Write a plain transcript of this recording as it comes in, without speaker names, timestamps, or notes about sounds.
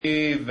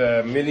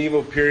The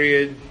medieval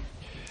period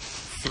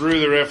through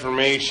the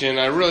Reformation.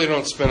 I really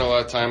don't spend a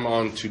lot of time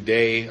on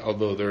today,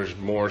 although there's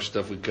more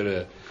stuff we could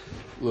have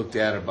looked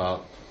at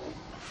about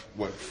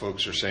what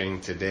folks are saying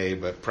today.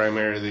 But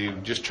primarily,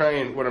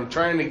 what I'm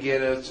trying to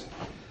get us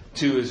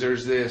to is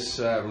there's this,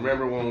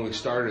 remember when we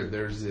started,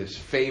 there's this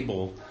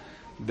fable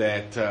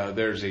that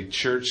there's a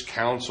church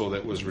council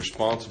that was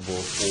responsible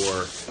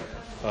for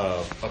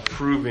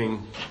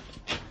approving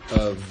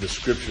of the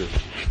scripture.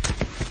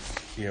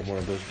 You have one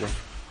of those, bro?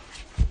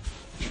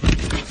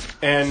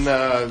 And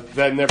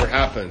that never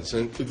happens.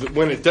 And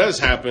when it does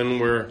happen,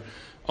 we're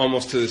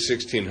almost to the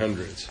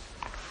 1600s.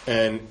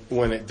 And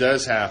when it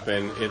does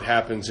happen, it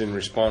happens in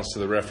response to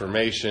the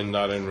Reformation,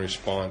 not in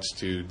response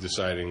to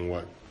deciding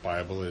what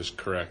Bible is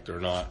correct or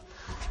not.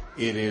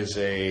 It is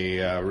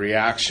a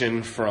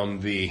reaction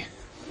from the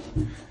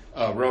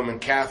Roman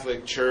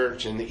Catholic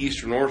Church and the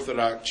Eastern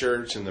Orthodox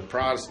Church and the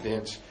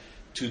Protestants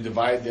to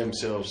divide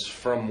themselves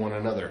from one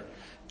another.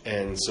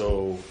 And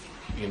so,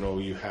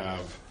 you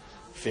have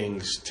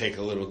things take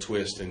a little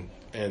twist, and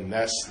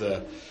that's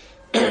the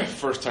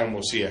first time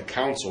we'll see a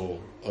council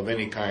of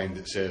any kind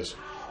that says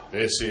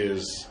this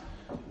is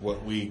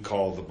what we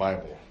call the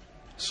Bible.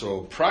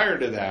 So prior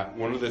to that,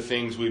 one of the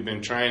things we've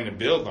been trying to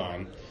build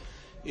on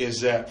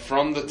is that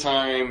from the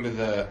time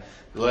the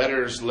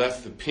letters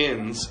left the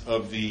pens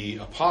of the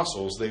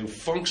apostles, they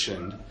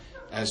functioned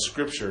as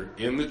scripture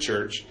in the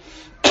church.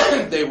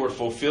 They were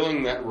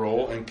fulfilling that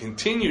role and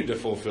continued to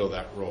fulfill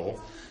that role,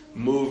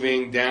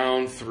 moving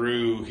down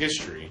through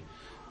history.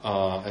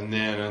 And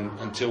then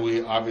until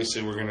we're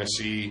going to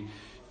see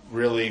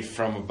really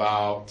from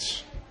about,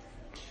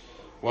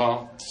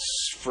 from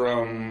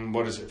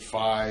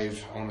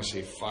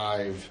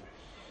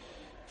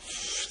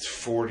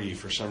 540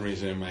 for some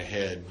reason in my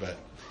head, but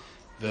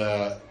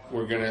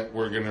we're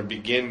gonna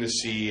begin to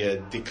see a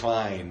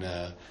decline,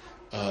 a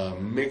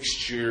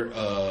mixture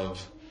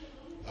of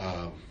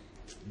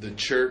the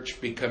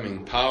church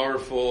becoming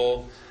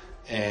powerful,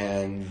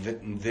 and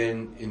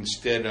then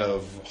instead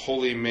of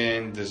holy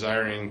men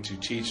desiring to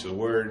teach the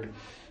word,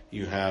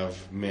 you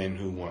have men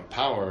who want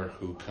power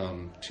who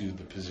come to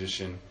the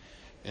position,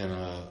 and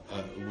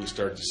we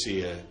start to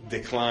see a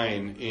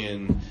decline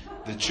in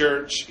the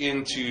church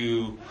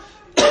into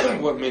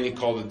what many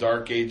call the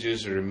Dark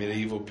Ages or the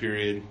medieval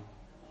period,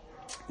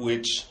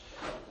 which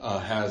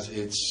has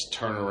its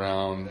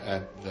turnaround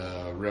at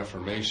the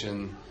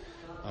Reformation.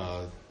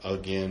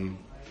 Again,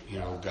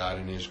 God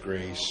in His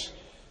grace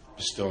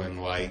bestowing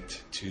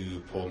light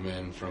to pull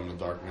men from the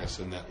darkness,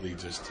 and that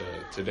leads us to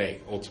today,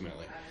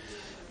 ultimately.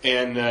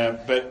 And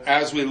but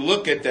as we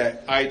look at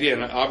that idea,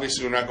 and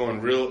obviously we're not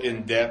going real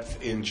in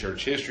depth in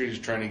church history,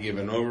 just trying to give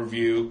an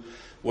overview,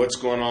 what's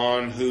going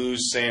on,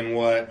 who's saying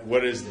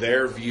what is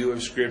their view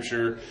of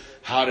Scripture,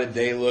 how did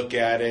they look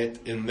at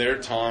it in their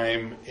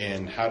time,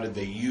 and how did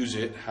they use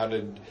it, how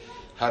did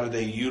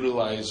they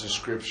utilize the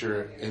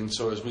Scripture. And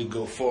so as we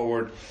go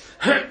forward,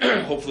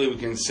 hopefully we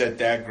can set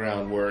that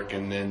groundwork,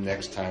 and then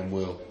next time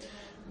we'll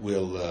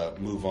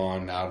move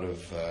on out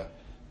of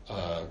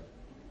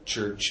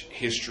church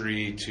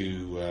history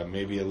to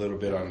maybe a little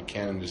bit on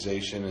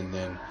canonization, and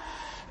then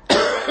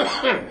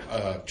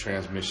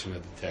transmission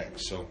of the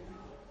text.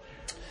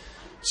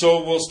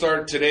 So we'll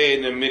start today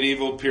in the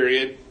medieval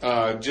period.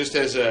 Just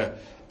as a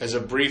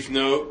brief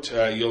note,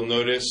 you'll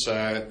notice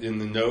in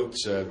the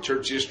notes,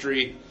 church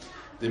history.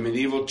 The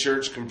medieval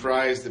church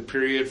comprised the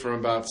period from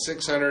about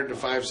 600 to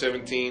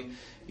 517.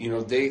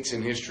 Dates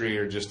in history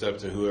are just up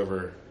to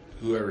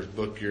whoever's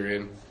book you're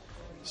in.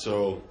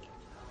 So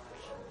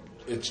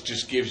it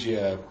just gives you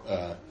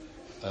a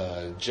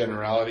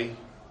generality.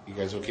 You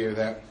guys okay with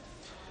that?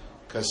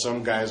 Because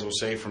some guys will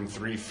say from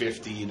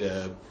 350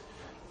 to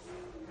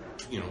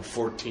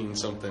 14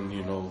 something.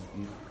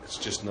 It's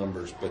just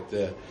numbers, but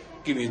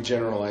give you a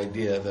general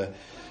idea.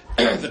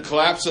 The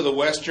collapse of the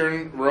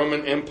Western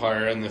Roman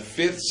Empire in the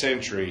 5th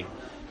century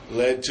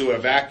led to a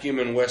vacuum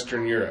in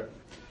Western Europe.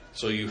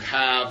 So you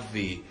have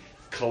the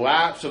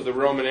collapse of the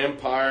Roman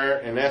Empire,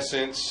 in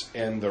essence,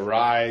 and the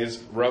rise,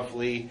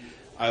 roughly,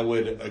 I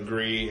would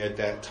agree, at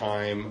that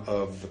time,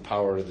 of the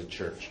power of the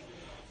church.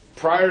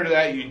 Prior to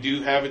that, you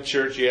do have a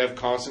church. You have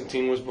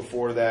Constantine was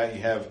before that.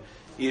 You have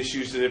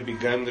issues that have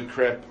begun to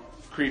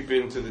creep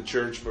into the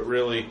church, but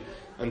really,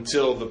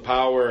 until the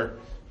power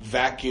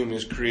vacuum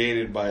is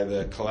created by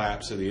the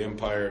collapse of the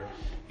empire,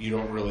 you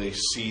don't really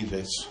see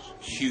this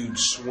huge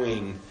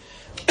swing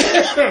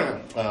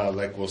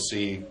like we'll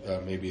see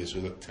maybe as we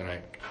look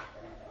tonight.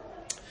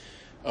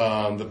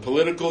 The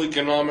political,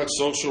 economic,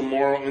 social,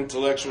 moral,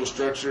 intellectual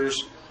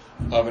structures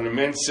of an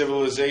immense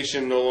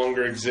civilization no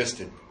longer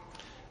existed.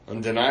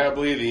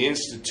 Undeniably, the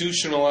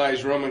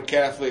institutionalized Roman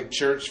Catholic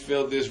Church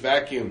filled this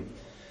vacuum.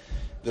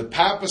 The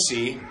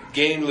papacy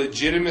gained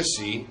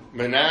legitimacy,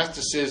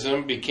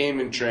 monasticism became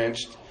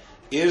entrenched,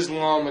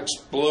 Islam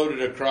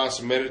exploded across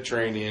the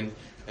Mediterranean,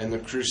 and the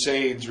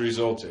Crusades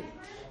resulted.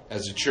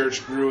 As the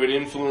church grew in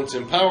influence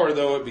and power,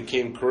 though, it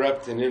became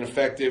corrupt and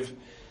ineffective.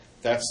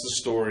 That's the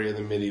story of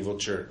the medieval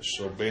church.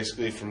 So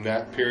basically from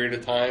that period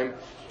of time,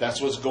 that's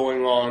what's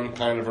going on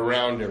kind of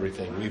around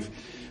everything.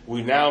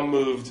 We've now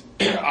moved,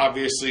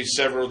 obviously,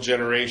 several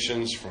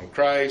generations from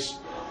Christ.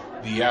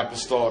 The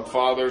apostolic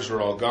fathers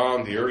are all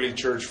gone. The early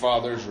church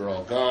fathers are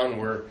all gone.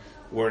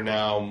 We're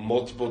now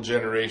multiple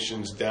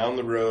generations down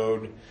the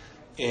road,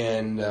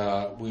 and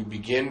we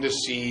begin to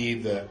see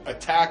the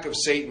attack of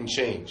Satan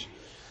change.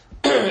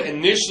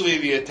 Initially,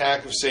 the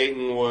attack of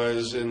Satan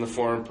was in the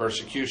form of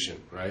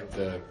persecution, right?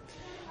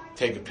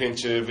 Take a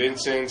pinch of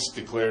incense,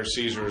 declare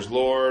Caesar is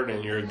Lord,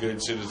 and you're a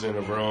good citizen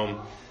of Rome.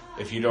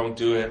 If you don't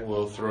do it,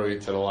 we'll throw you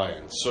to the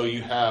lions. So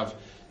you have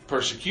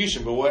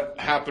persecution. But what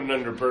happened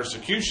under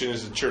persecution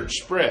is the church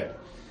spread,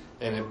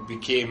 and it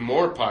became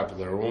more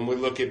popular. When we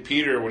look at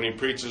Peter, when he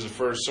preaches the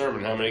first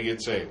sermon, how many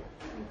get saved?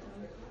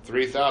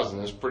 3,000.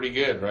 That's pretty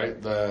good,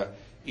 right? The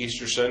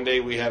Easter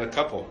Sunday, we had a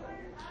couple.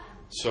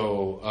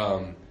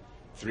 So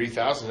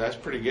 3,000, that's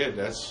pretty good.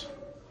 That's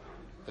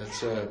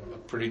a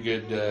pretty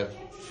good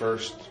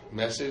first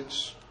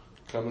message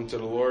coming to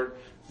the Lord.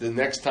 The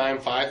next time,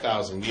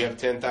 5,000. You have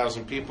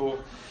 10,000 people,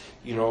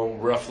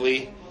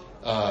 roughly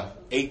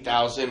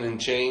 8,000 and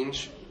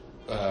change.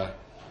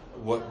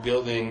 What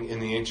building in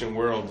the ancient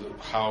world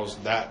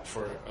housed that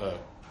for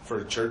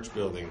a church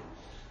building?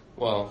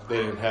 Well, they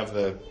didn't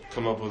have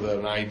come up with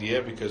an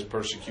idea because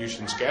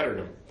persecution scattered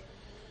them.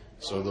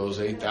 So those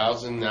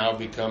 8,000 now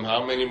become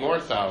how many more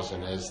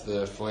thousand as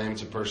the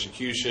flames of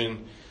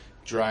persecution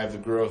drive the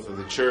growth of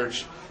the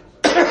church.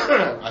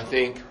 I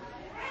think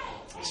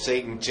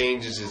Satan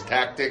changes his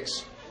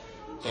tactics,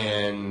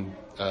 and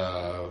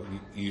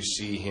you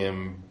see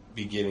him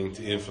beginning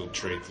to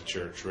infiltrate the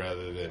church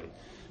rather than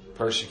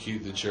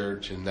persecute the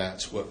church, and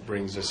that's what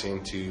brings us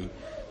into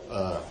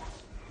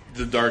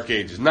the Dark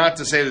Ages. Not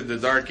to say that the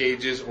Dark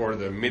Ages or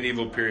the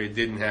medieval period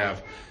didn't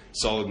have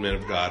solid men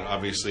of God.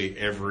 Obviously,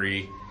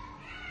 every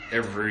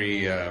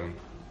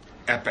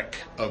epoch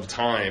of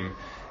time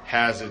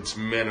has its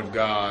men of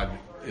God,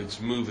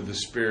 its move of the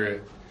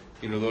Spirit.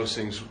 Those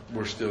things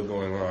were still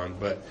going on,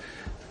 but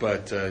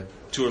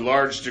to a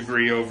large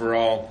degree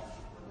overall,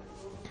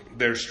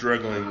 they're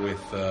struggling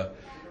with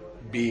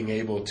being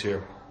able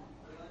to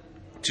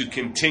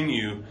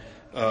continue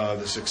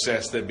the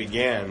success that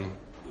began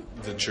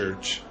the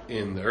church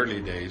in the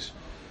early days.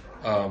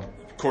 Of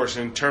course,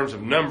 in terms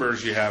of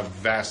numbers, you have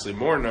vastly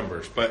more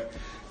numbers, but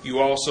you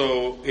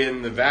also,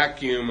 in the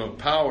vacuum of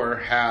power,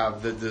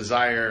 have the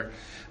desire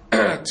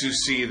to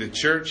see the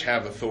church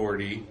have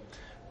authority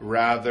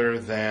rather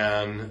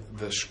than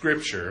the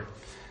Scripture,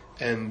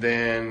 and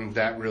then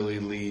that really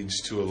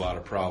leads to a lot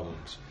of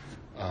problems.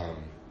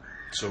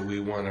 So we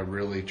want to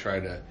really try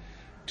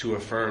to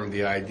affirm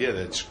the idea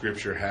that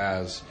Scripture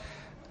has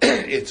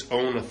its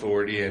own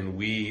authority, and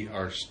we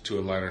are to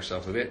align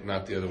ourselves with it,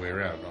 not the other way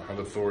around. Don't have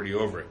authority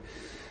over it.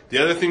 The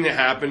other thing that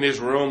happened is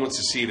Rome was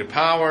the seat of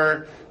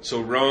power,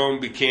 so Rome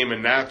became a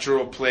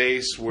natural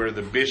place where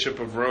the Bishop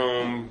of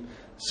Rome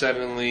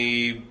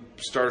suddenly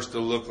starts to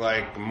look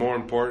like more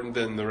important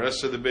than the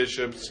rest of the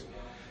bishops,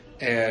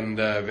 and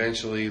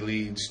eventually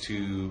leads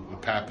to the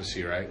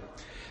papacy, right?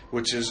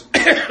 Which is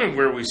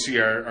where we see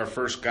our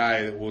first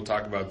guy that we'll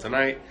talk about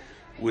tonight,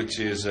 which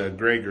is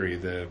Gregory,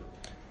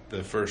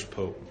 the first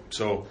pope.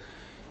 So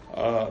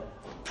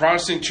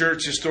Protestant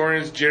church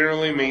historians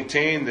generally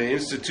maintain the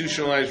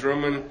institutionalized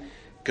Roman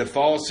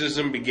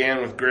Catholicism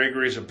began with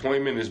Gregory's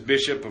appointment as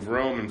Bishop of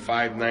Rome in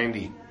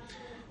 590.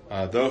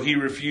 Though he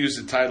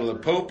refused the title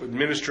of Pope,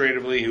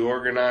 administratively he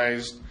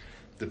organized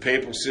the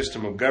papal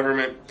system of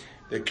government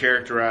that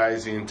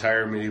characterized the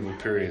entire medieval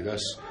period.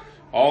 Thus,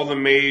 all the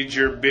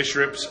major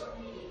bishoprics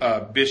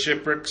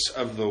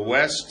of the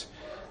West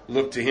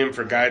looked to him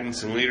for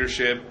guidance and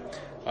leadership.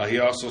 He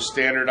also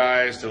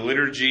standardized the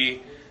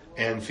liturgy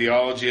and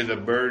theology of the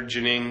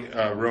burgeoning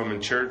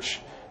Roman Church,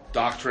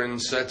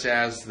 doctrines such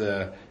as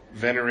the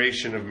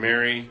veneration of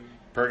Mary,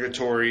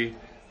 purgatory,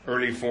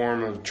 early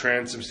form of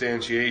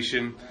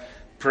transubstantiation,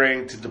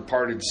 praying to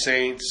departed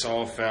saints,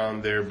 all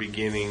found their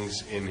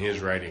beginnings in his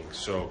writings.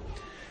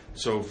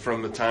 So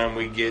from the time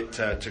we get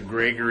to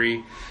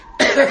Gregory,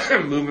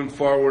 moving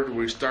forward,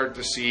 we start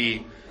to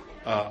see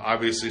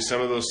obviously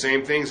some of those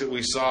same things that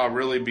we saw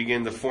really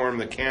begin to form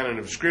the canon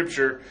of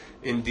Scripture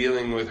in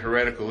dealing with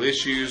heretical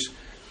issues.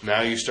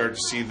 Now you start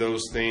to see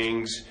those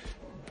things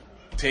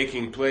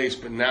taking place,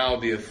 but now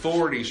the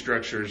authority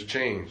structure has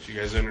changed. You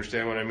guys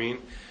understand what I mean?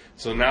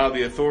 So now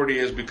the authority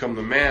has become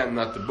the man,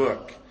 not the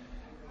book.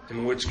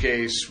 In which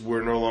case,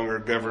 we're no longer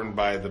governed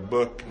by the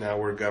book. Now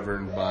we're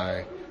governed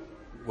by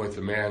what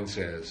the man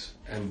says.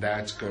 And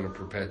that's going to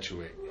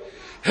perpetuate.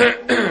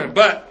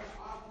 But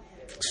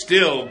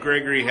still,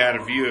 Gregory had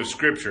a view of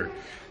Scripture.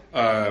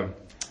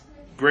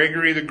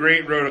 Gregory the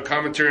Great wrote a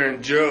commentary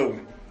on Job,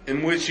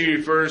 in which he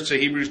refers to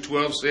Hebrews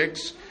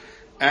 12:6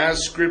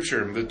 as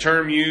Scripture, the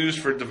term used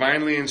for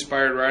divinely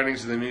inspired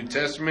writings of the New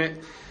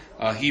Testament.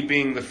 He,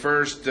 being the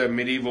first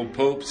medieval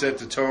pope, set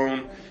the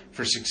tone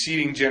for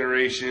succeeding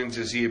generations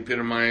as he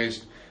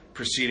epitomized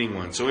preceding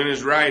ones. So in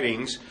his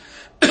writings,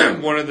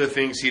 one of the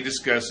things he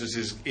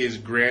discusses is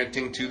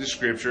granting to the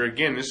Scripture.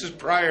 Again, this is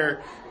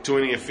prior to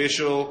any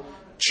official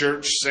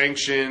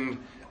church-sanctioned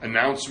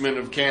announcement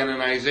of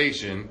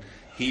canonization.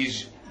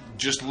 He's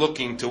just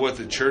looking to what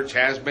the church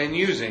has been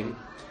using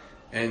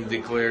and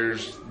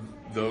declares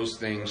those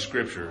things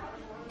Scripture.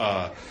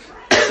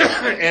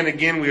 And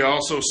again, we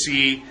also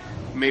see,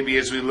 maybe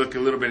as we look a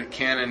little bit at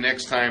canon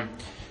next time,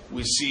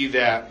 we see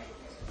that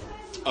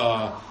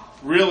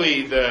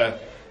really the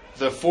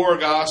four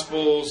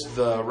Gospels,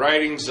 the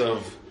writings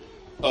of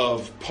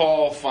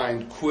Paul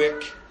find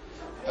quick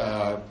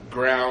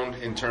ground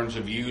in terms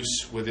of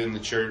use within the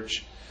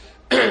church.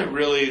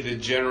 Really, the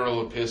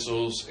general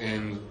epistles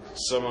and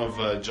some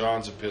of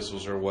John's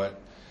epistles are what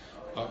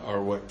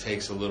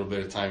takes a little bit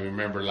of time.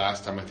 Remember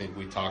last time I think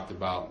we talked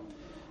about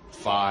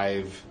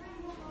 5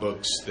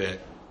 books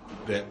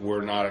that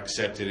were not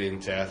accepted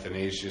into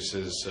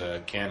Athanasius's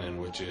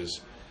canon, which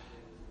is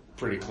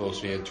pretty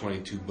close. We had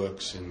 22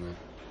 books in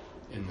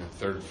the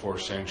 3rd and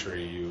 4th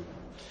century.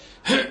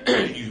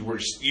 You were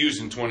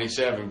using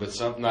 27,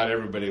 but not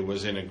everybody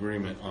was in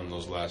agreement on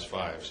those last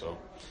 5. So,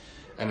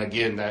 and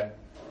again, that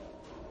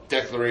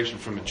declaration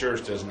from the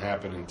church doesn't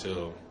happen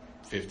until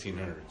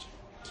 1500s.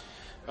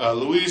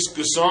 Louis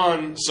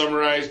Gusson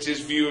summarized his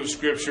view of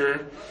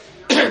Scripture.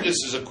 This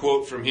is a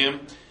quote from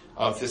him.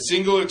 With the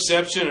single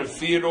exception of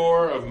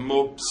Theodore of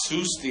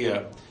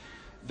Mopsuestia,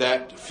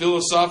 that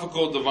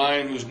philosophical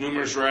divine whose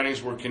numerous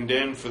writings were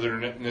condemned for their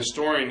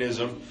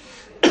Nestorianism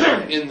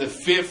in the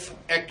 5th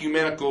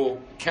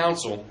Ecumenical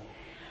Council,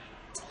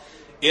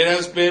 it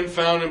has been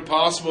found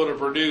impossible to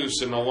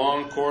produce in the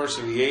long course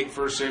of the 8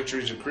 first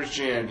centuries of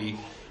Christianity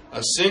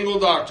a single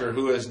doctor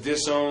who has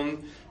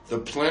disowned the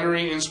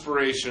plenary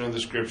inspiration of the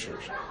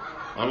Scriptures,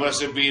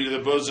 unless it be to the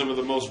bosom of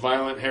the most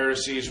violent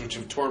heresies which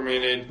have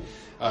tormented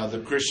the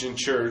Christian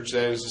church,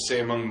 that is to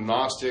say, among the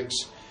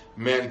Gnostics,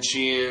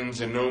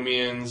 Manichaeans,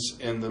 Anomians,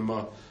 and the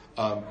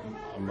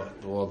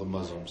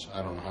Muslims.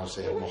 I don't know how to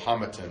say it,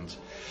 Mohammedans.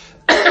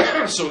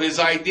 So his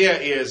idea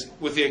is,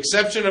 with the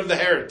exception of the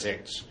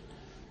heretics,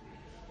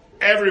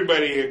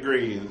 everybody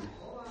agreed,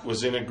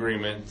 was in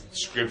agreement.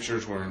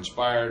 Scriptures were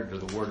inspired to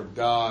the Word of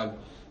God,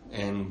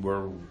 and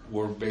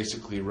we're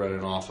basically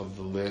running off of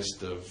the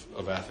list of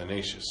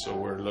Athanasius. So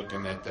we're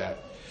looking at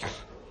that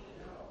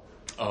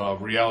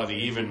reality,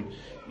 even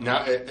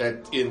now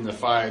in the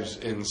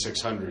 5s and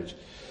 600s.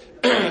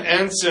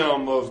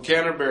 Anselm of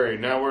Canterbury.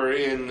 Now we're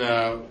in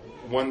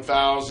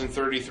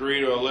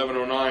 1033 to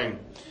 1109.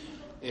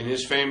 In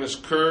his famous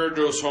Cur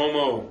dos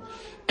Homo,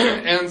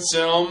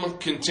 Anselm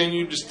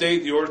continued to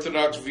state the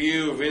orthodox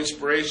view of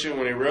inspiration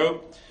when he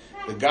wrote,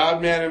 "The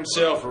God-man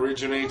himself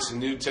originates the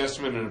New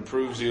Testament and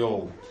approves the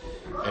Old.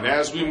 And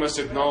as we must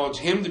acknowledge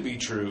him to be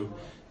true,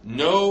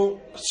 no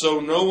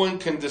one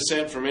can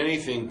dissent from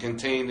anything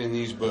contained in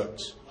these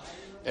books."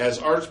 As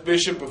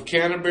Archbishop of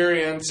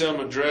Canterbury, Anselm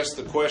addressed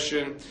the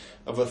question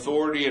of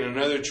authority in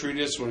another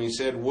treatise when he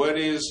said, "What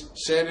is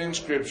said in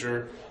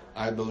Scripture,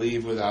 I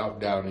believe without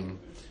doubting."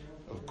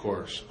 Of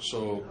course.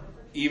 So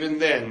even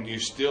then, you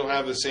still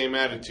have the same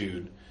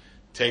attitude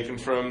taken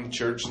from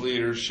church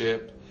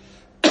leadership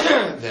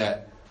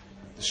that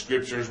the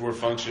Scriptures were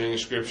functioning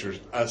as Scriptures,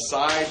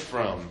 aside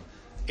from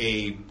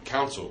a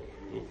council.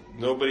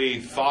 Nobody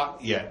thought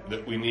yet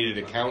that we needed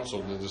a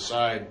council to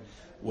decide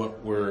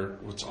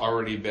what's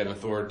already been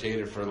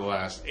authoritative for the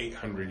last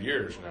 800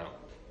 years now,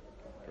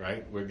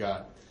 right? We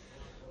got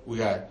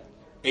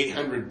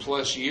 800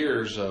 plus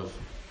years of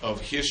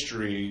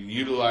history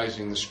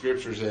utilizing the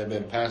Scriptures that have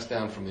been passed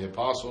down from the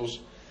apostles,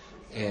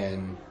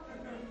 and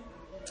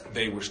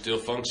they were still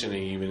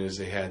functioning even as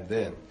they had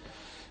then.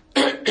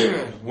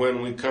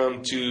 When we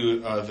come to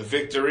the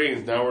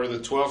Victorines, now we're in the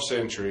 12th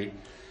century,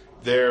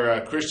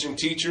 they're Christian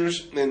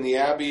teachers in the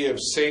Abbey of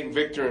Saint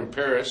Victor in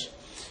Paris.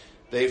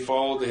 They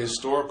followed the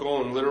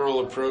historical and literal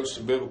approach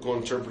to biblical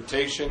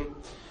interpretation.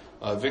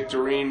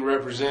 Victorine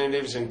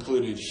representatives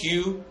included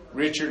Hugh,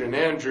 Richard, and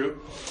Andrew,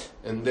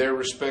 and their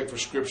respect for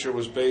Scripture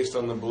was based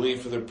on the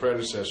belief of their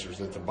predecessors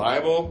that the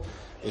Bible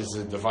is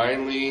the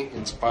divinely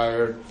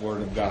inspired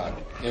Word of God.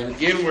 And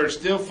again, we're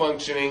still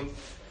functioning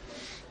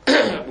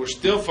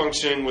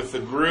with the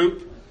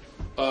group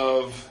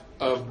of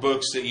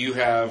books that you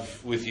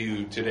have with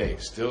you today.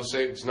 Still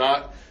say it's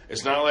not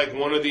like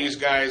one of these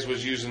guys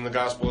was using the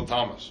Gospel of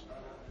Thomas.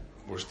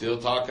 We're still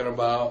talking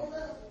about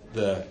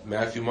the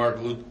Matthew, Mark,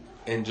 Luke,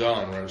 and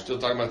John. We're still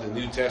talking about the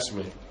New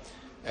Testament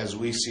as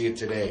we see it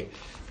today.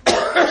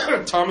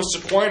 Thomas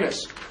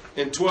Aquinas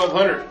in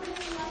 1200.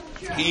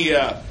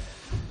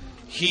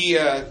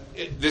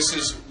 This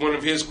is one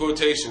of his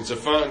quotations. The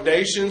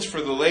foundations for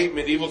the late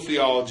medieval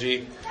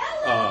theology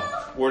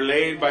were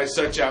laid by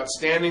such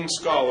outstanding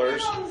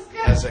scholars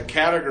as a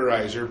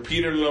categorizer,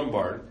 Peter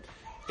Lombard,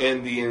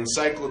 and the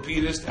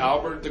encyclopedist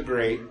Albert the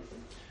Great.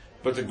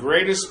 But the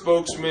greatest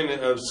spokesman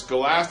of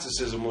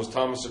scholasticism was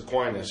Thomas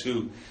Aquinas,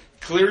 who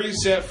clearly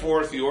set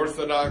forth the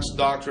orthodox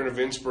doctrine of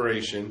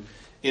inspiration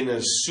in the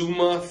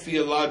Summa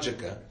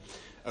Theologica.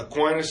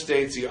 Aquinas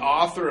states the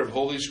author of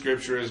Holy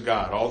Scripture is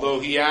God. Although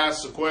he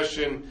asks the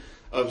question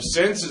of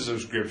senses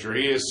of Scripture.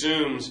 He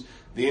assumes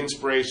the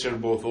inspiration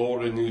of both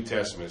Old and New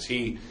Testaments.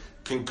 He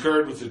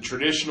concurred with the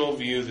traditional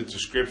view that the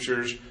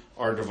Scriptures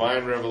are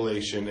divine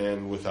revelation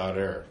and without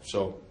error.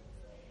 So,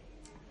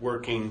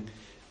 working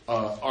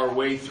our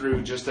way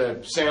through just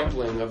a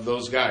sampling of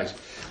those guys.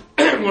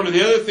 One of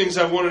the other things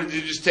I wanted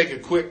to just take a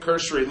quick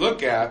cursory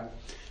look at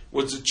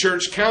was the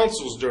church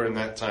councils during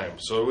that time.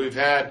 So we've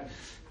had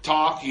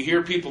talk, you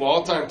hear people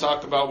all the time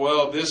talk about,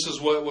 well, this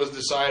is what was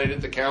decided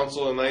at the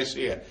Council of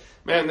Nicaea.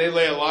 Man, they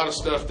lay a lot of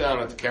stuff down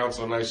at the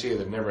Council of Nicaea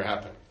that never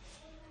happened.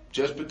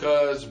 Just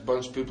because a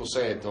bunch of people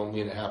say it don't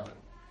mean it happened.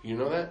 You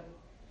know that?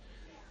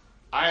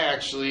 I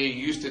actually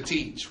used to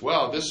teach.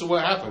 Well, this is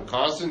what happened.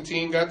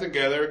 Constantine got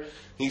together.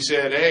 He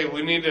said, hey,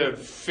 we need to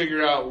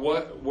figure out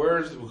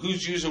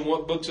who's using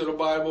what books of the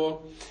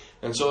Bible.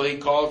 And so he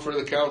called for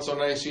the Council of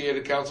Nicaea.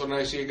 The Council of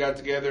Nicaea got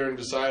together and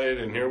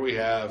decided, and here we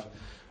have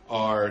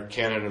our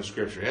canon of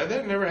Scripture. Yeah,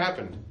 that never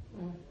happened.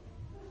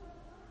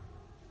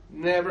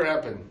 Never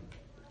happened.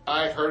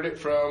 I heard it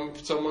from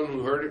someone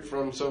who heard it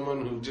from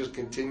someone who just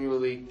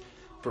continually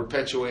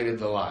perpetuated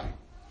the lie.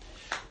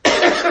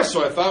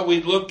 So I thought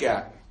we'd look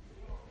at,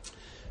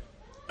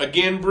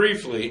 again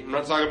briefly, I'm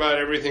not talking about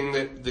everything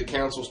that the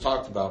councils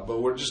talked about,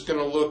 but we're just going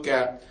to look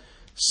at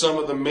some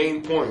of the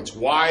main points.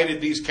 Why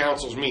did these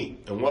councils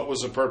meet? And what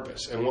was the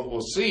purpose? And what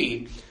we'll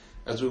see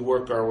as we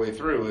work our way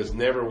through is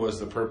never was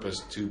the purpose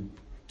to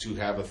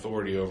have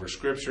authority over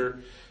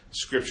Scripture.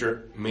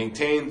 Scripture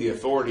maintained the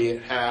authority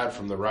it had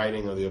from the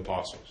writing of the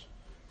apostles.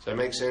 Does that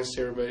make sense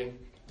to everybody?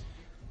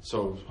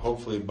 So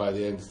hopefully by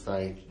the end of the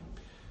night,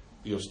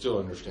 you'll still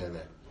understand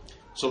that.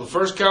 So the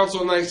first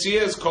Council of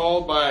Nicaea is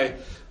called by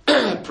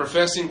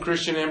professing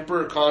Christian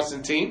Emperor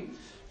Constantine,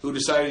 who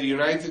decided to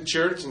unite the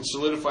church and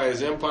solidify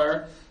his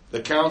empire.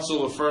 The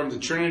council affirmed the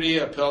Trinity,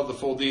 upheld the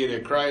full deity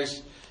of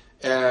Christ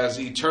as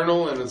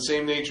eternal and of the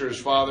same nature as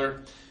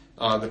Father.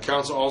 The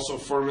council also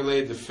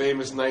formulated the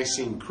famous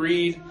Nicene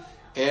Creed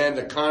and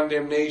a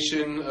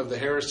condemnation of the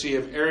heresy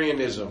of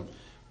Arianism,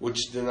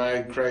 which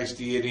denied Christ's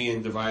deity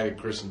and divided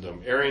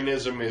Christendom.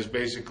 Arianism is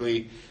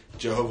basically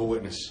Jehovah's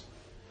Witness.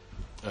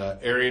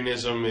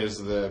 Arianism is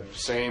the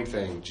same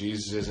thing.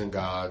 Jesus isn't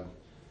God,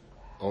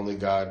 only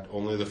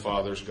the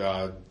Father's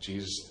God.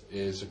 Jesus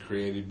is a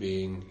created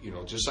being. You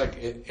know, just like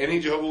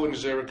any Jehovah's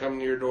Witness ever come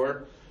to your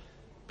door,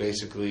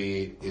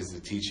 basically is the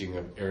teaching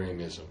of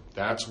Arianism.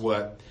 That's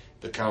what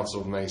the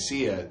Council of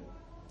Nicaea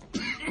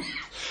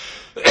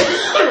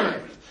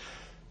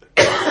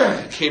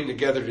came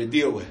together to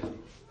deal with.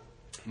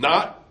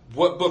 Not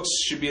what books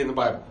should be in the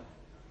Bible.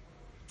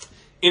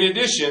 In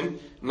addition,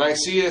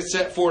 Nicaea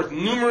set forth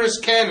numerous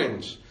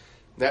canons.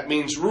 That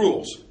means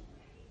rules.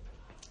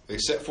 They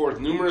set forth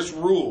numerous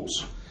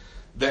rules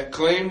that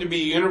claim to be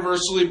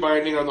universally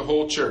binding on the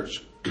whole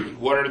church.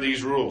 What are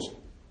these rules?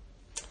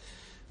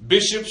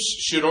 Bishops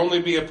should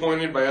only be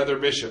appointed by other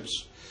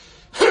bishops.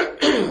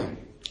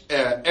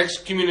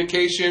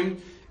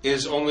 Excommunication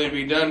is only to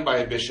be done by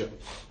a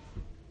bishop.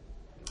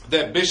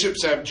 That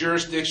bishops have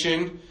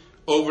jurisdiction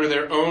over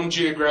their own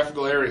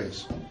geographical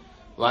areas.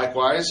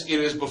 Likewise, it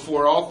is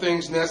before all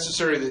things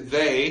necessary that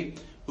they,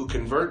 who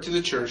convert to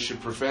the church,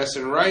 should profess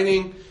in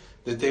writing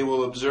that they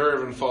will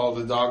observe and follow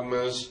the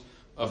dogmas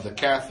of the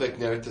Catholic.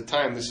 Now, at the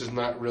time, this is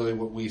not really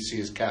what we see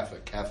as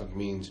Catholic. Catholic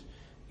means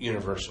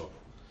universal.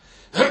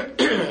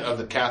 Of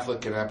the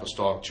Catholic and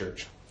Apostolic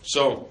Church.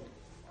 So,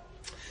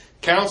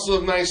 Council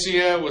of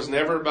Nicaea was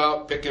never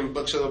about picking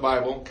books of the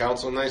Bible.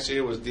 Council of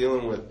Nicaea was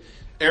dealing with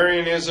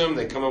Arianism.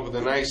 They come up with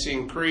the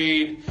Nicene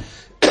Creed,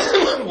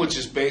 which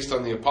is based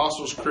on the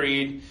Apostles'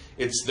 Creed.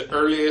 It's the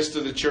earliest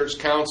of the church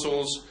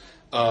councils.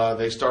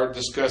 They start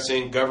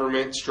discussing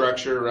government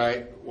structure,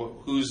 right?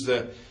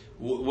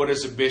 What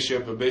is a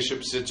bishop? A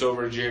bishop sits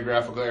over a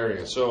geographical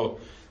area.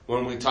 So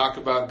when we talk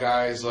about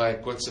guys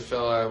like, what's the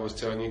fella I was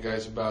telling you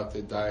guys about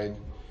that died?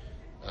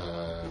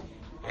 How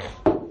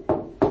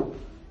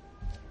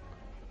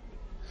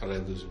did I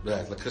lose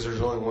it? Because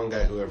there's only one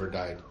guy who ever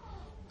died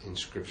in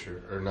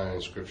Scripture, or not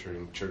in Scripture,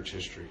 in church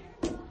history.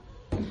 But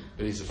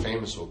he's a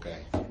famous old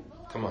guy.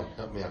 Come on,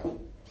 help me out.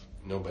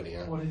 Nobody,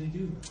 huh? What did he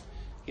do?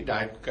 He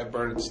died. Got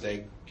burned at the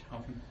stake.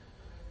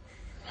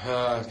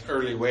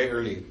 Way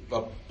early.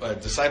 A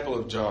disciple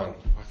of John.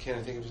 Why can't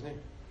I think of his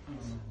name?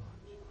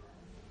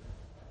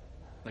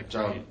 Like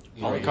John.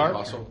 Polycarp?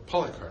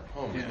 Polycarp.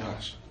 Oh my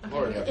gosh.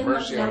 Lord have In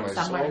mercy the on my notes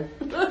somewhere.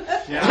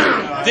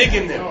 soul. Dig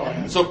in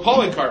there. So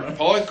Polycarp.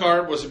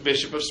 Polycarp was a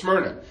bishop of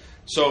Smyrna.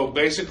 So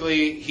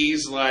basically,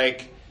 he's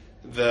like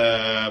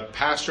the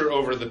pastor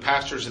over the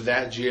pastors of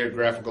that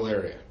geographical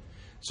area.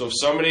 So if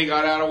somebody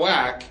got out of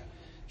whack,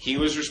 he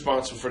was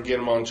responsible for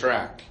getting them on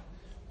track,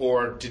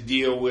 or to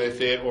deal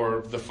with it,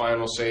 or the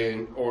final say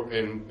in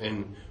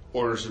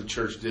orders of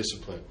church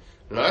discipline.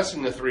 Now that's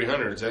in the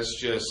 300s.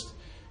 That's just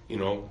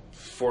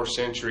 4th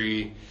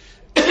century,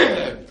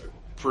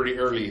 pretty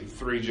early,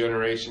 4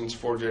 generations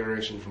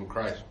from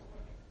Christ.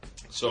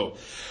 So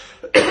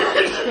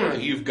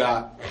you've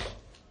got,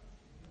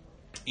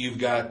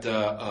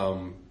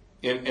 and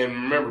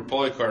remember,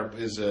 Polycarp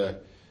is a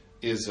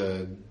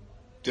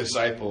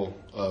disciple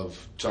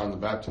of John the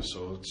Baptist.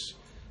 So it's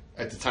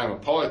at the time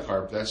of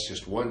Polycarp, that's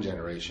just one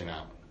generation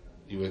out.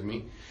 You with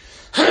me?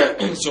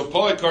 So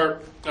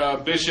Polycarp,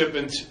 bishop,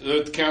 and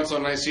the Council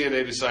of Nicaea,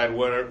 they decide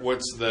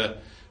what's the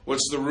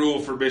rule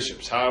for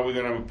bishops. How are we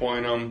going to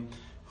appoint them?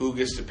 Who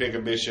gets to pick a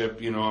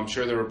bishop? I'm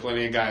sure there were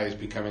plenty of guys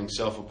becoming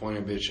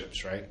self-appointed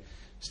bishops, right?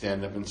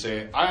 Stand up and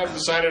say, I have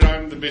decided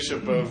I'm the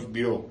Bishop of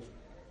Buell.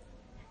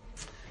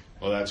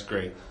 Well, that's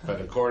great. But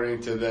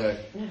according to the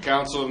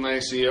Council of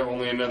Nicaea,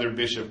 only another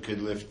bishop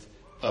could lift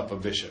up a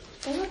bishop.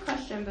 I have a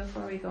question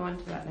before we go on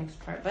to that next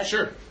part. But,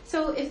 sure.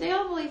 So if they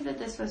all believe that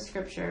this was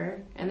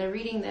scripture, and they're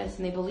reading this,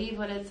 and they believe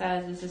what it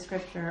says is the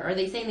scripture, or are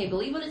they saying they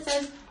believe what it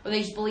says, or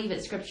they just believe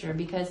it's scripture?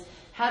 Because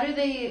how do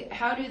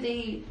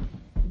they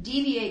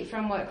deviate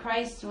from what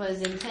Christ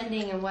was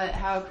intending and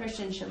how a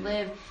Christian should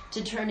live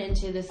to turn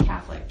into this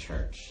Catholic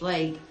Church?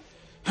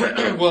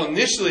 Well,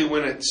 initially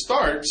when it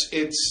starts,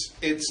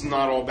 it's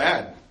not all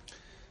bad.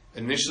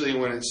 Initially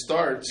when it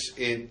starts,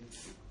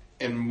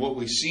 and what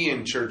we see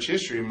in church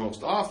history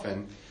most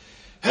often,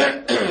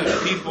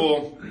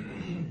 people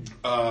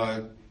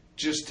it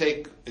just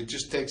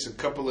takes a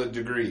couple of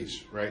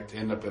degrees, right, to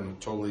end up in a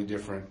totally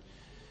different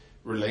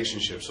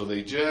relationship. So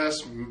they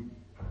just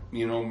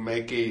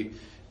make a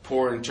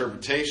poor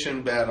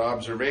interpretation, bad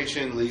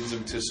observation, leads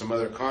them to some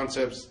other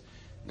concepts.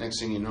 Next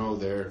thing you know,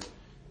 they're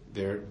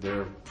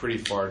pretty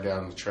far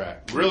down the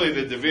track. Really,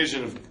 the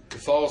division of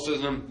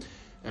Catholicism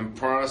and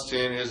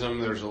Protestantism,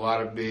 there's a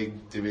lot of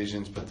big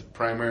divisions, but the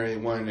primary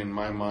one in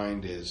my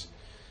mind is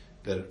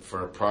that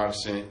for a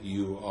Protestant,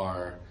 you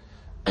are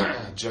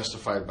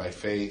justified by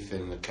faith,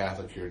 and the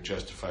Catholic, you're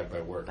justified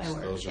by works.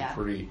 Those are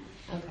pretty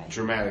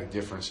dramatic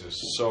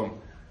differences.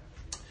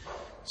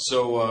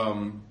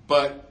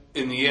 But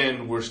in the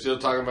end, we're still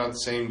talking about the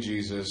same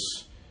Jesus.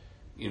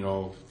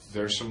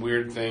 There's some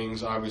weird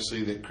things,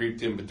 obviously, that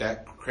creeped in, but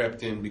that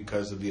crept in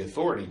because of the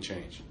authority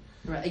change.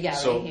 Right. Yeah.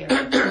 So,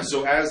 right here.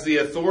 So as the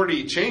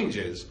authority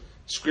changes,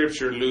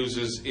 Scripture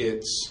loses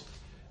its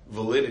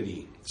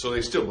validity. So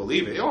they still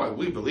believe it.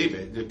 We believe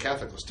it. The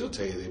Catholic will still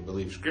tell you they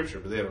believe Scripture,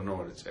 but they don't know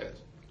what it says.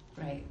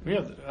 Right.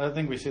 I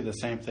think we see the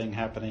same thing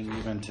happening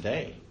even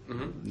today.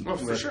 Mm-hmm. Well,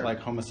 for with, sure. Like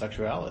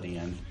homosexuality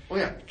and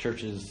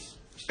churches.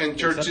 And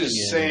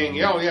churches saying,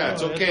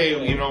 it's okay,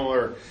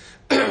 or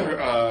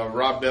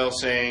Rob Bell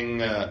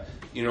saying,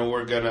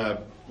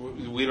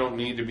 we don't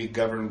need to be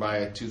governed by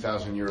a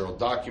 2,000-year-old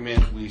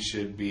document. It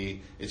should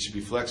be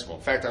flexible.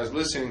 In fact, I was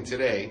listening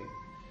today.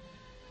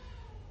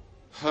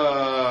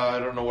 I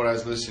don't know what I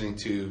was listening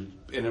to,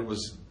 and it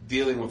was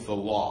dealing with the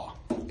law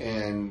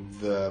and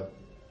the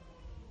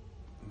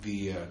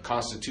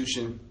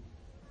Constitution.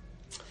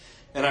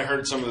 And I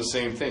heard some of the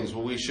same things.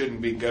 Well, we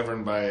shouldn't be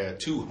governed by a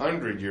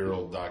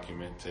 200-year-old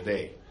document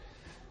today.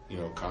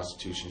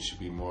 Constitution should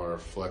be more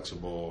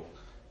flexible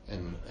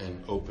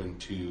and open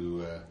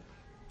to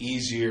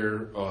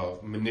easier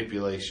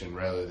manipulation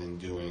rather than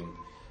doing,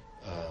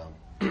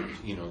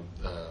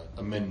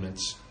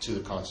 amendments to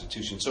the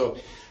Constitution. So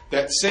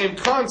that same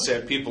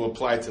concept people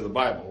apply to the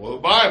Bible. Well, the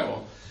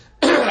Bible,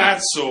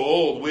 that's so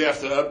old, we have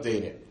to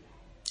update it.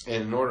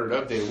 And in order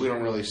to update it, we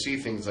don't really see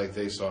things like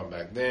they saw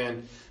back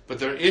then. But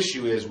their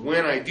issue is,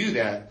 when I do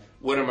that,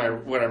 what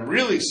I'm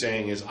really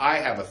saying is I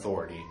have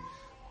authority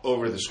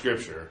over the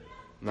Scripture,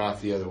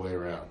 not the other way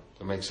around. Does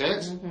that make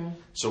sense? Mm-hmm.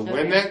 So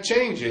when that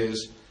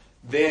changes,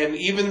 then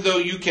even though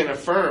you can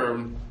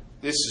affirm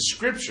this is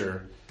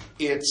Scripture,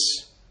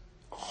 its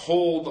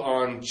hold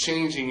on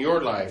changing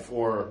your life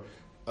or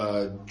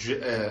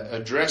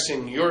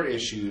addressing your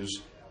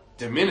issues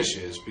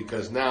diminishes,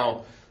 because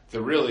now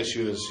the real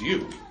issue is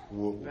you.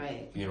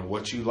 Right.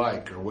 What you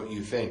like or what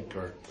you think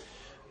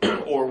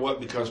or what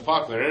becomes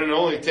popular. And it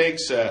only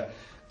takes a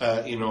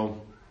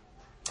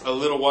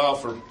little while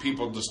for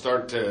people to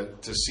start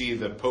to see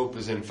the Pope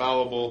is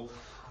infallible,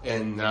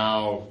 and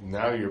now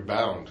you're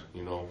bound.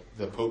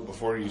 The Pope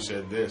before you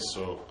said this,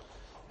 so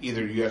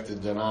either you have to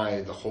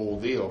deny the whole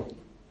deal,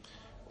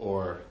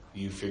 or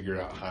you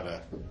figure out how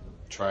to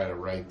try to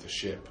right the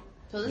ship.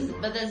 So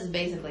this is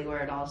basically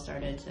where it all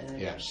started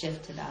to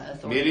shift to that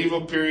authority.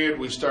 Medieval period,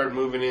 we start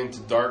moving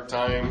into dark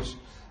times.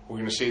 We're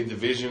going to see a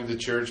division of the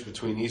church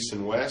between East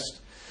and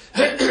West.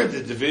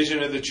 The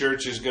division of the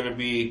church is going to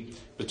be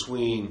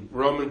between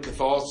Roman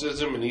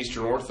Catholicism and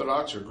Eastern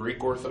Orthodox or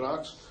Greek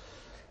Orthodox.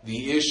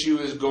 The issue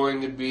is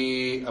going to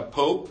be a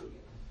pope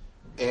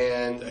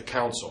and a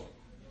council.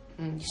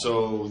 Okay.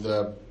 So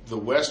the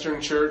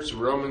Western Church, the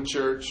Roman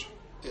Church,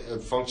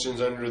 functions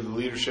under the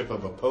leadership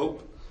of a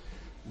pope.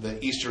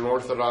 The Eastern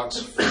Orthodox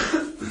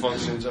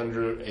functions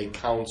under a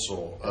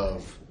council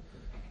of,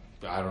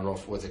 I don't know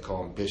what they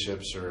call them,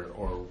 bishops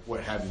or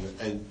what have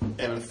you,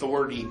 an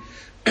authority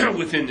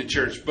within the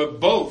church. But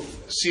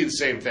both see the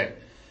same thing.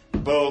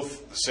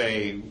 Both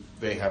say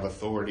they have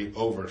authority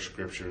over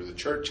Scripture. The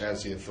church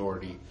has the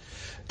authority.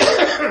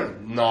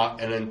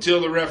 Not. And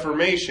until the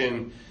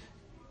Reformation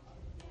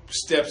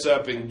steps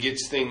up and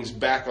gets things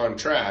back on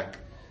track,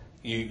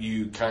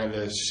 you kind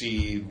of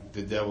see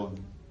the devil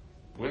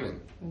winning.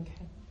 Okay.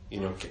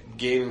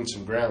 Gaining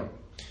some ground.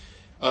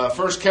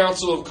 First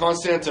Council of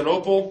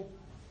Constantinople,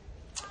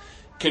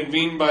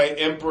 convened by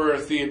Emperor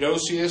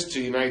Theodosius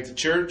to unite the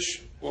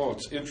church. Well,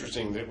 it's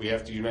interesting that we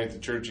have to unite the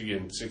church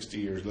again 60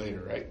 years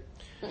later, right?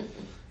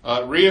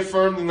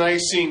 Reaffirmed the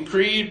Nicene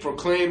Creed,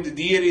 proclaimed the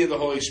deity of the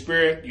Holy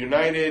Spirit,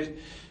 united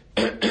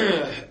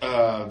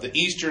the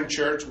Eastern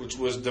Church, which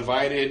was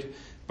divided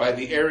by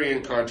the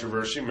Arian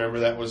controversy. Remember,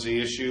 that was the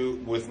issue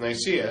with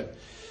Nicaea.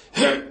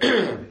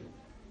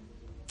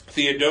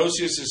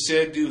 Theodosius is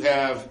said to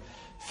have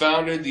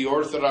founded the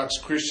Orthodox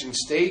Christian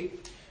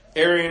state.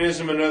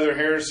 Arianism and other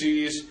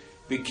heresies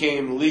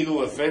became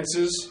legal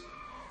offenses.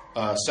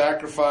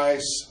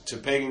 Sacrifice to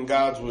pagan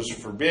gods was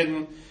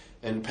forbidden,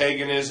 and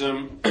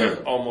paganism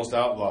almost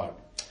outlawed.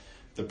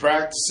 The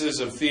practices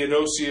of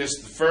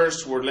Theodosius I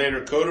were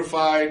later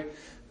codified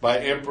by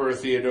Emperor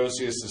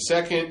Theodosius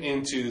II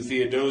into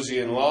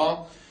Theodosian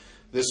law.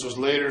 This was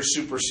later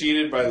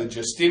superseded by the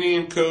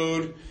Justinian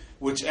Code,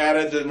 which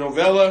added the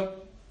novella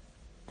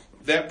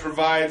that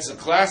provides a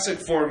classic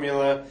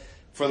formula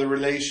for the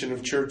relation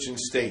of church and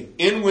state,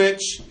 in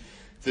which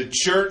the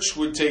church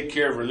would take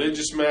care of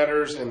religious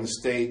matters and the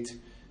state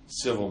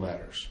civil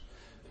matters.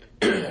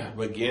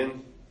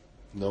 Again,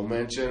 no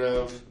mention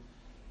of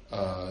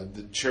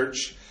the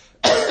church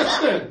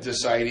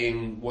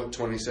deciding what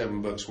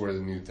 27 books were the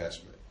New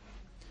Testament.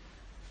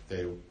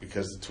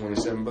 Because the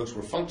 27 books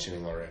were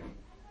functioning already.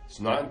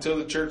 It's not until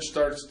the church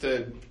starts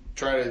to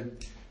try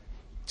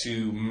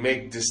to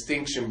make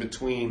distinction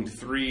between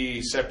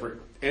three separate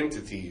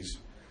entities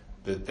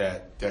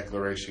that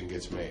declaration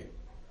gets made.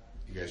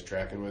 You guys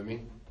tracking with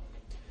me?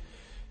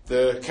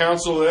 The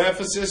Council of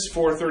Ephesus,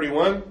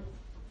 431.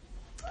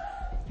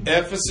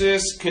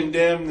 Ephesus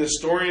condemned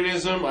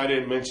Nestorianism. I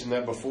didn't mention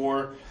that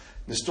before.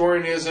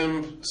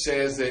 Nestorianism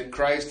says that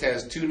Christ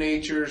has two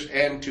natures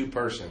and two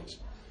persons.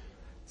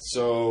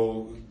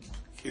 So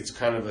it's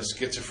kind of a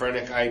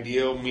schizophrenic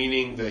ideal,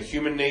 meaning the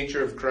human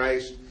nature of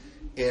Christ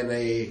and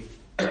a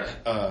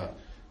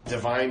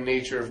divine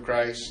nature of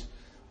Christ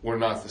were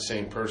not the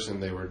same person.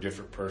 They were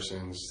different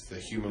persons. The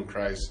human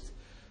Christ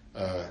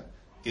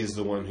is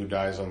the one who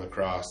dies on the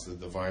cross. The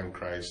divine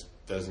Christ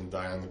doesn't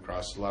die on the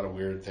cross. A lot of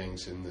weird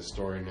things in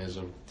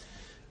Nestorianism.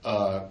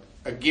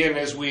 Again,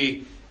 as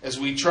we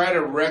try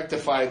to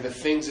rectify the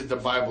things that the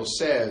Bible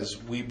says,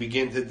 we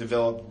begin to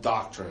develop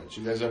doctrines.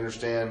 You guys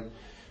understand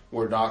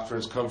where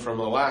doctrines come from? In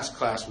the last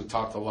class, we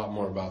talked a lot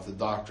more about the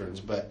doctrines,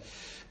 but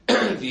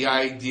the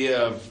idea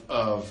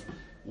of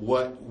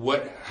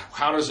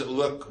how does it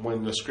look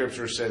when the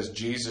Scripture says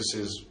Jesus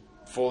is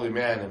fully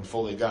man and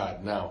fully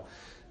God? Now,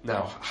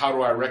 how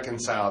do I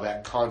reconcile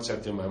that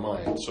concept in my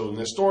mind? So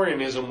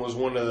Nestorianism was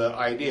one of the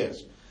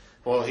ideas.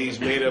 Well, he's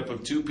made up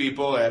of two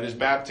people. At his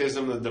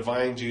baptism, the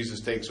divine Jesus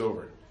takes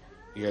over.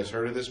 You guys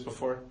heard of this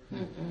before?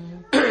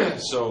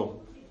 So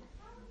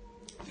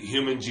the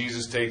human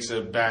Jesus takes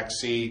a back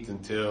seat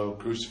until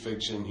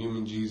crucifixion.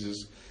 Human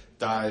Jesus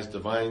dies.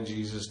 Divine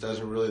Jesus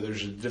doesn't really.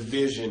 There's a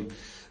division.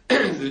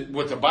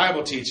 What the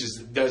Bible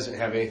teaches doesn't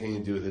have anything to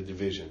do with the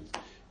division.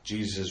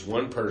 Jesus is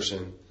one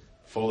person,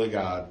 fully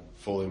God,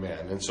 fully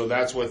man. And so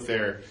that's what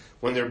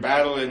when they're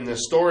battling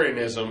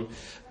Nestorianism,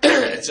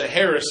 it's a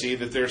heresy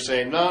that they're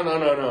saying,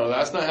 no,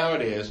 that's not how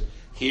it is.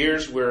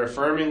 We're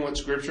affirming what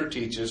Scripture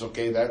teaches.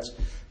 Okay,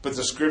 but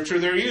the Scripture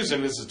they're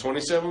using is the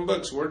 27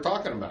 books we're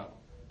talking about.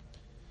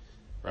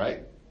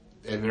 Right?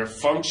 And they're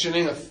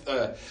functioning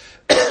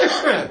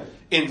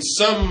in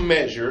some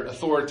measure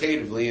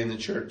authoritatively in the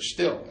church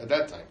still at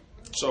that time.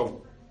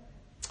 So,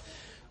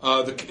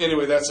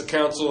 anyway, that's the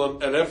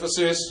council at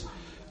Ephesus.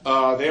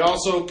 They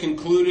also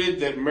concluded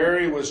that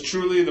Mary was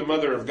truly the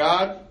mother of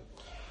God,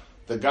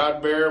 the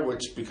God-bearer,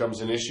 which becomes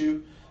an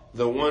issue,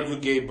 the one who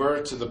gave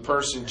birth to the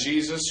person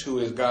Jesus, who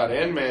is God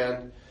and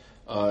man,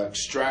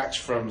 extracts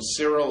from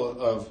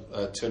Cyril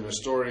to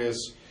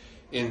Nestorius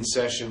in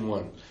session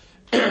 1.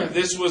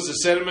 This was the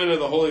sentiment of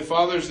the Holy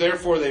Fathers.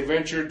 Therefore, they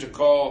ventured to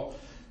call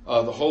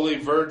the Holy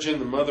Virgin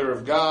the Mother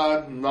of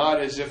God, not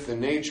as if the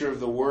nature of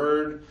the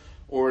Word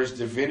or His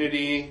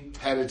divinity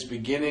had its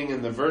beginning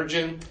in the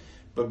Virgin,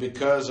 but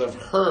because of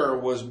her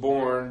was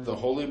born the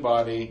holy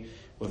body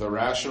with a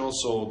rational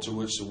soul, to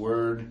which the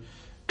Word,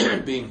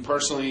 being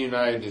personally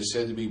united, is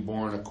said to be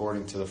born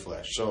according to the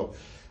flesh. So,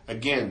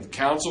 again,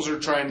 councils are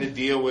trying to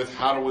deal with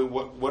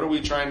what are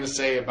we trying to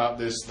say about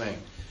this thing?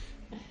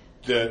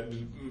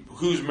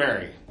 Who's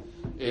Mary?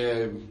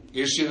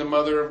 Is she the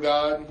mother of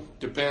God?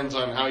 Depends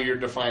on how you're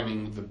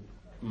defining the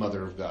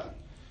mother of God.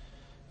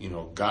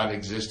 God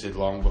existed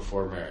long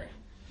before Mary.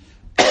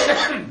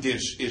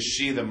 Is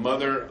she the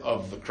mother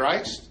of the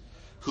Christ,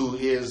 who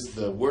is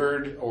the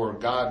Word or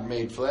God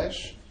made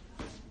flesh?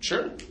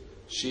 Sure.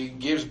 She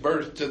gives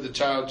birth to the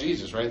child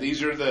Jesus, right?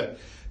 These are the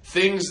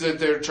things that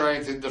they're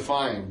trying to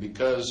define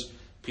because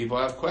people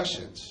have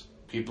questions.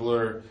 People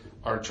are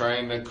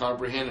trying to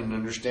comprehend and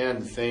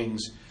understand the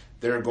things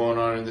that are going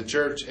on in the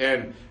church.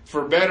 And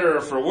for better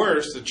or for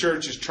worse, the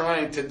church is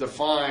trying to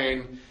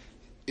define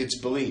its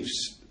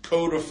beliefs,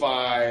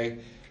 codify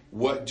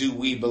what do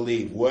we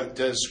believe, what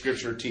does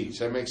Scripture teach.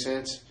 That makes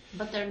sense?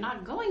 But they're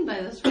not going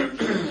by the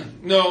scripture.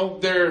 No,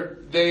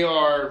 they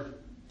are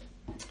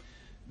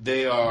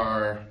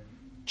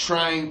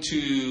trying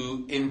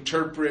to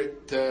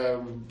interpret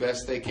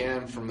best they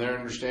can from their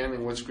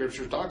understanding what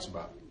Scripture talks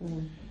about.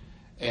 Mm.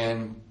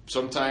 And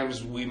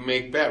sometimes we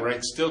make bad,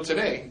 right? Still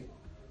today,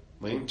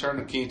 can you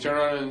turn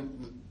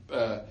on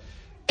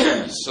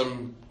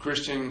some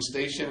Christian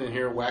station and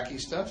hear wacky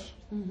stuff?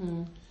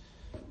 Mm-hmm.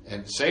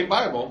 And same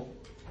Bible,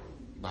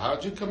 but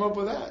how'd you come up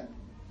with that?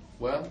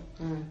 Well,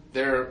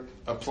 they're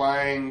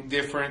applying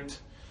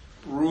different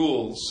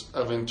rules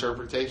of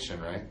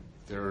interpretation, right?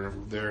 That's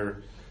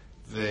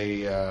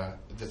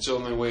the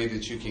only way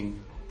that you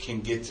can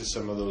get to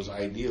some of those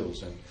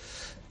ideals. And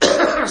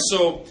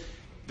so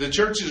the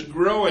church is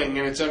growing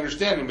in its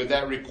understanding, but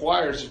that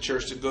requires the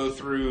church to go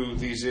through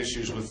these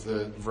issues with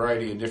the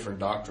variety of different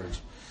doctrines.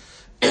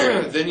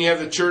 Then you have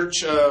the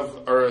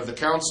the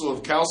Council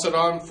of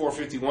Chalcedon,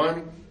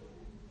 451.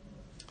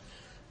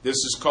 This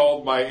is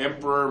called by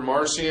Emperor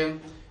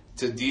Marcion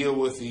to deal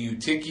with the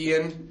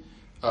Eutychian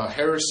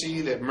heresy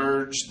that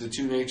merged the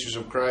two natures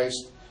of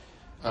Christ,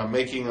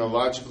 making a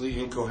logically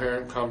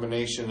incoherent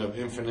combination of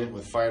infinite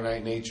with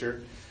finite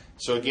nature.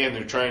 So again,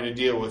 they're trying to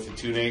deal with the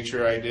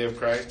two-nature idea of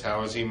Christ.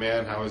 How is he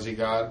man? How is he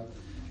God?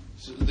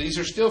 So these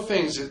are still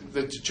things that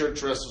the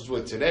church wrestles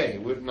with today.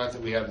 Not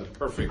that we have the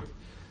perfect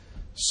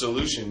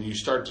solution. You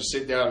start to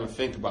sit down and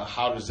think about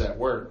how does that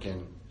work.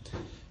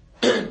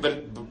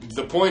 But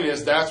the point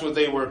is, that's what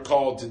they were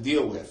called to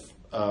deal with.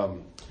 Of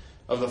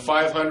the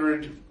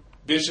 500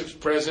 bishops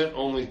present,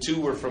 only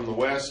 2 were from the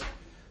West.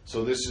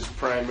 So this is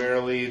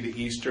primarily the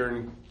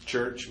Eastern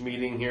Church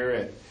meeting here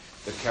at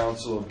the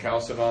Council of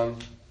Chalcedon.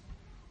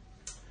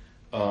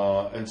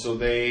 And so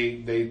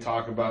they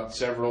talk about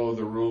several of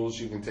the rules.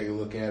 You can take a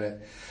look at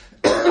it.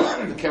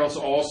 The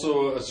council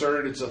also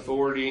asserted its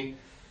authority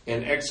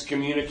in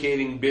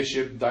excommunicating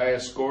Bishop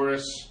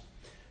Dioscorus,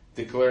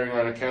 declaring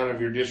on account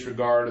of your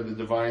disregard of the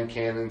divine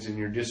canons and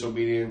your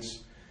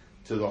disobedience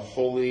to the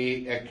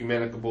Holy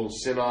Ecumenical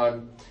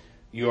Synod,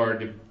 you are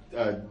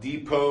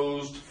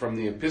deposed from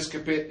the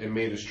episcopate and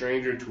made a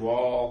stranger to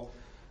all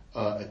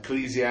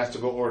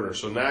ecclesiastical order.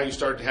 So now you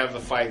start to have the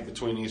fight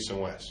between East and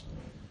West.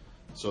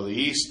 So the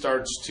East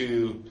starts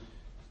to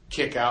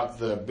kick out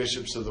the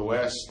bishops of the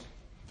West.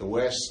 The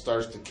West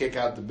starts to kick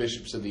out the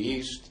bishops of the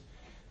East.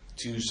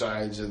 Two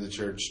sides of the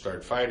church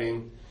start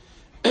fighting.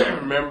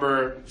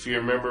 If you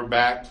remember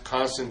back,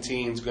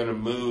 Constantine's going to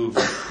move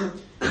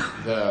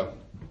the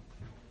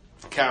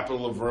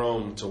capital of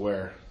Rome to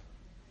where?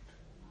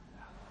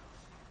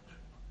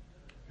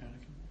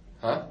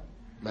 Huh?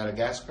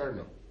 Madagascar?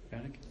 No.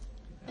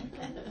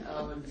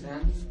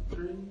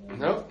 Alexandria?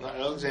 No, not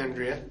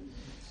Alexandria.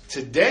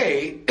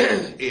 Today,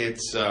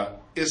 it's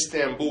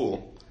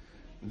Istanbul.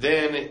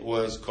 Then it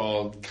was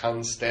called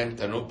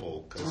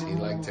Constantinople, because he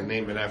liked to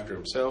name it after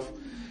himself.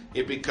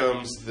 It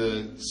becomes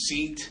the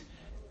seat,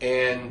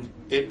 and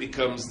it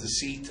becomes the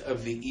seat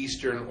of the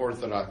Eastern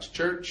Orthodox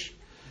Church.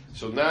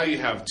 So now you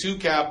have 2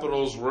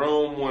 capitals,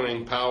 Rome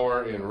wanting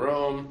power in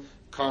Rome,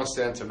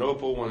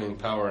 Constantinople wanting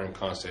power in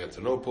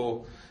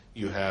Constantinople.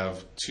 You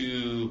have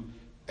 2...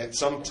 At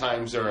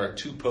sometimes there are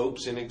 2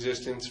 popes in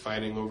existence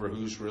fighting over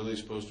who's really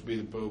supposed to be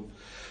the pope.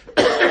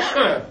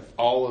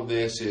 All of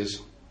this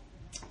is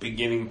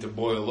beginning to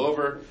boil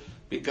over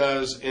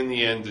because in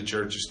the end the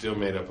church is still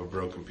made up of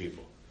broken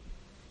people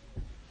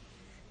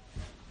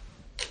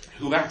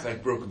who act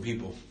like broken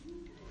people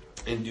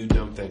and do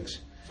dumb things,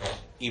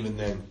 even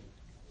then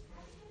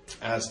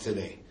as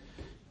today.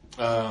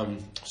 So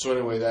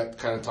anyway, that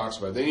kind of talks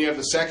about it. Then you have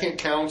the Second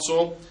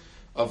Council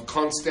of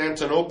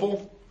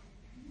Constantinople.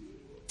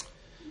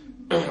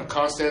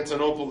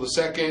 Constantinople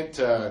II,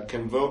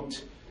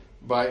 convoked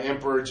by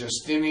Emperor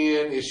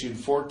Justinian, issued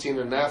 14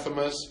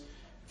 anathemas.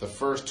 The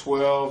first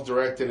 12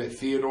 directed at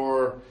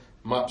Theodore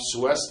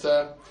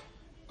Mopsuesta.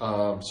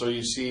 So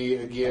you see,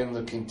 again,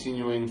 the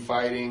continuing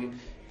fighting.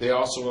 They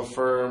also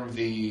affirm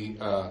the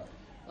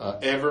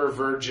ever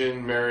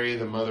Virgin Mary,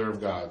 the Mother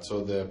of God.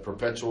 So the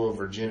perpetual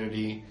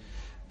virginity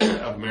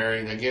of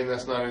Mary. Again,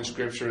 that's not in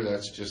Scripture.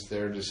 That's just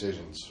their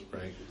decisions,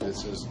 right?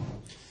 This is.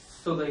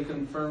 So they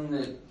confirm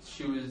that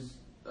she was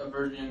a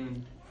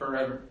virgin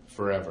forever.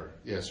 Forever,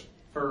 yes.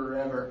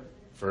 Forever.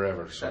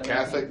 So That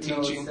Catholic makes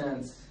teaching. No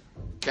sense.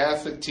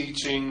 Catholic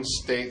teaching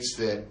states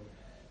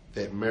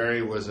that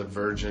Mary was a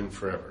virgin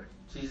forever.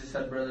 Jesus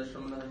had brothers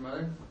from another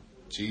mother?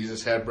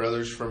 Jesus had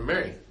brothers from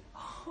Mary.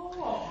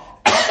 Oh.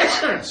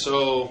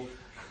 So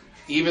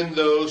even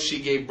though she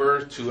gave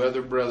birth to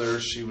other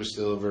brothers, she was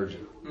still a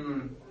virgin.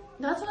 Mm.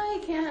 That's why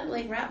I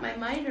can't wrap my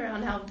mind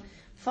around how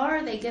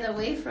far they get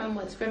away from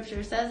what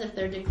Scripture says if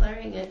they're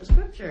declaring it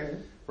Scripture.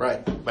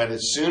 Right. But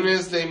as soon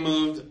as they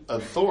moved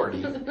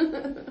authority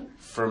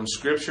from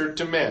Scripture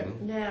to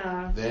men,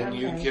 then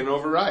you can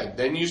override.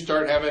 Then you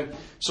start having...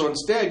 So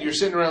instead, you're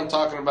sitting around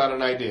talking about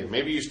an idea.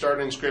 Maybe you start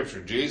in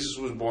Scripture. Jesus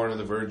was born of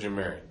the Virgin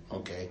Mary.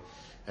 Okay.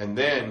 And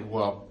then,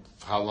 well,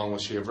 how long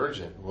was she a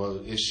virgin? Well,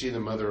 is she the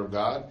Mother of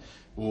God?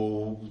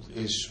 Well,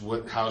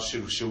 how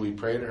should we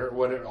pray to her?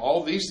 What?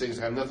 All these things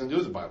have nothing to do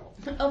with the Bible.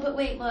 Oh, but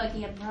wait, look,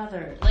 he had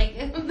brother. Like,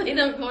 they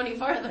don't go any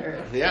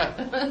farther.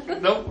 Yeah.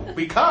 No,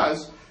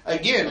 because,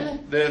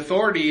 again, the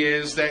authority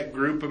is that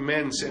group of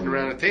men sitting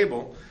around a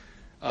table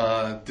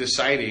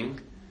deciding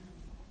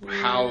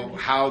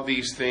how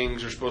these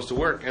things are supposed to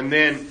work. And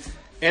then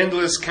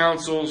endless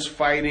councils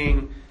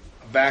fighting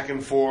back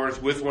and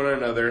forth with one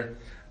another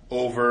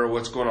over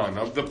what's going on.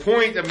 Now, the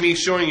point of me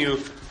showing you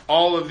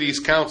all of these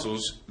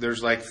councils,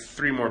 there's like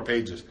 3 more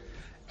pages,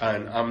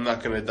 and I'm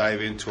not going to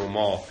dive into them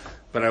all,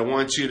 but I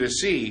want you to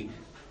see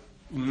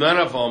none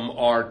of them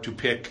are to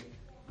pick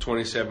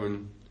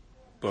 27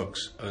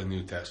 books of the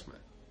New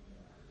Testament.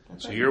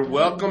 So you're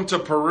welcome to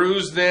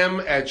peruse them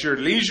at your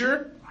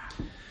leisure.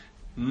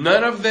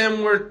 None of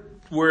them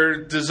were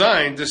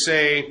designed to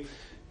say,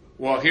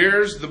 well,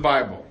 here's the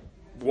Bible.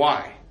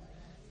 Why?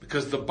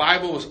 Because the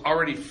Bible was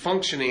already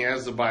functioning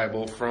as the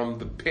Bible from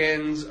the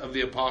pens of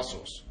the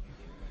apostles.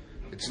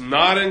 It's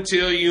not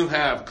until you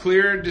have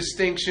clear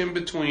distinction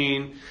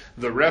between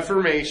the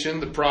Reformation,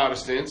 the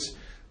Protestants,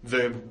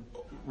 the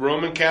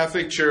Roman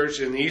Catholic Church,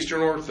 and the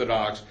Eastern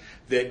Orthodox,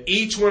 that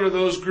each one of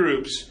those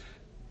groups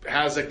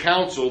has a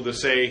council to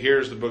say,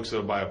 here's the books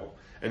of the Bible.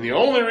 And the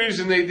only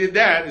reason they did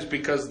that is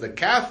because the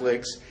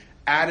Catholics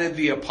added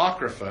the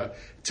Apocrypha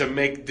to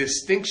make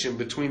distinction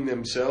between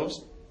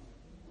themselves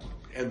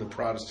and the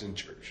Protestant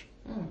Church.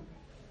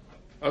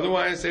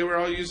 Otherwise, they were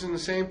all using the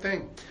same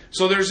thing.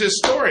 So there's this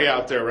story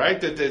out there, right?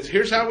 That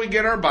here's how we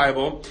get our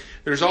Bible.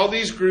 There's all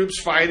these groups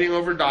fighting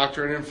over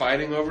doctrine and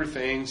fighting over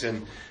things,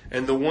 and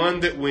the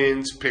one that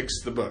wins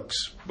picks the books.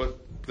 But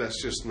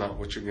that's just not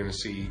what you're going to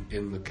see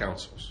in the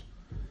councils.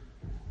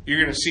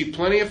 You're going to see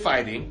plenty of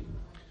fighting,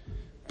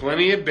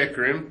 plenty of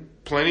bickering,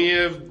 plenty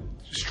of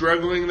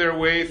struggling their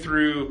way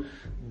through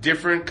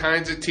different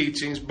kinds of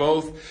teachings,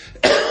 both.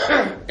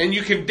 And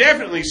you can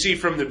definitely see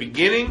from the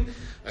beginning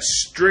a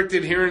strict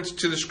adherence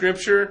to the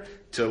Scripture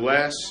to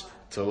less,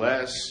 to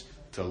less,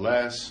 to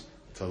less,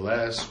 to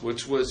less,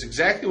 which was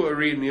exactly what we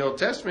read in the Old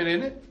Testament,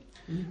 isn't it?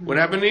 Mm-hmm. What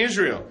happened to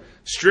Israel?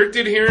 Strict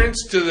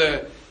adherence to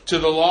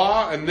the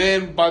law, and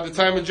then by the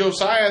time of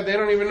Josiah, they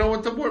don't even know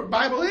what the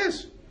Bible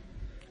is.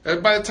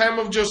 By the time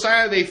of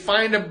Josiah, they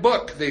find a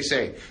book, they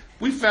say.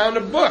 We found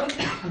a book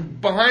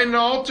behind the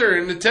altar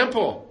in the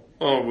temple.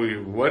 Oh,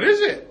 what is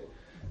it?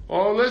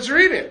 Oh, let's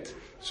read it.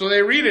 So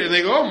they read it and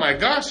they go, oh my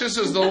gosh, this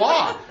is the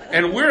law.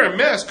 And we're a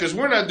mess because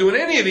we're not doing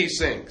any of these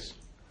things.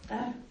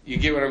 You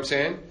get what I'm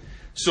saying?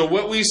 So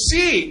what we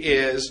see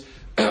is,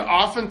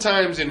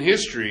 oftentimes in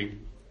history,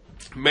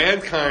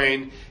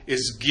 mankind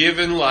is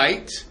given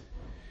light.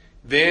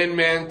 Then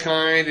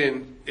mankind,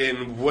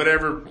 in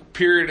whatever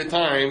period of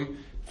time,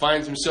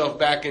 finds himself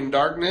back in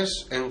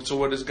darkness. And so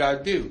what does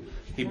God do?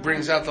 He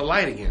brings out the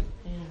light again.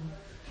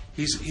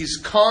 He's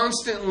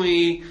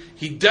constantly,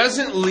 he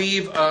doesn't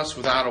leave us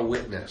without a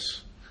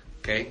witness.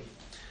 Okay?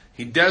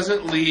 He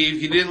didn't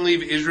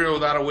leave Israel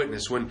without a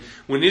witness. When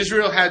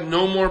Israel had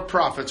no more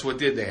prophets, what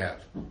did they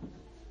have?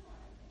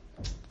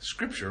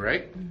 Scripture,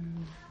 right?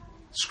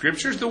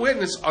 Scripture's the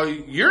witness.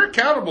 You're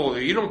accountable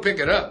if you don't pick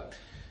it up.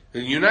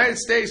 The United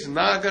States is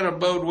not going to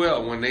bode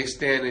well when they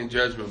stand in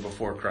judgment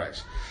before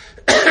Christ.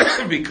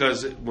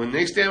 Because when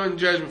they stand in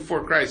judgment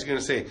before Christ, you're going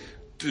to say,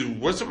 dude,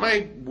 wasn't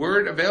my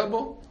word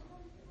available?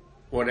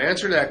 Well, the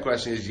answer to that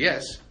question is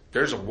yes.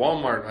 There's a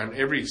Walmart on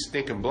every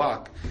stinking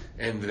block,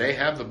 and they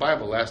have the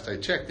Bible, last I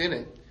checked, in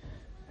it.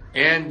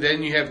 And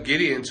then you have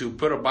Gideons who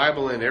put a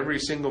Bible in every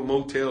single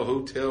motel,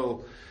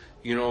 hotel,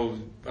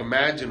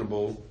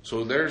 imaginable.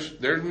 So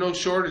there's no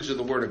shortage of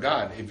the Word of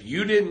God. If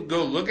you didn't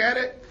go look at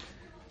it,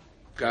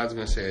 God's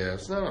going to say,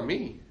 it's not on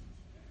me.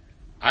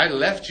 I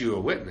left you a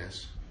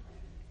witness.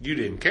 You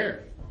didn't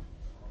care.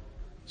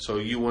 So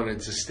you wanted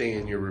to stay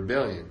in your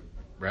rebellion,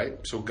 right?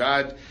 So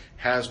God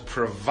has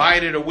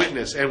provided a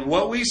witness. And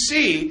what we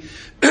see,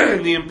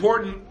 the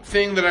important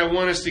thing that I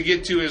want us to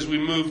get to as we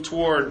move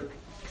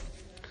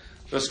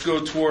let's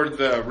go toward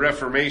the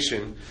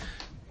Reformation.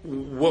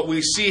 What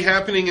we see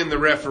happening in the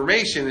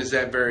Reformation is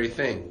that very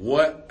thing.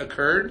 What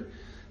occurred?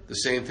 The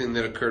same thing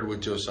that occurred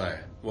with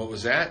Josiah. What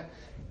was that?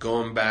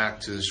 Going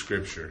back to the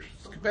Scriptures.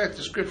 Get back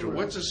to Scripture.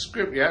 What's a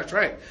Scripture? Yeah, that's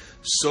right.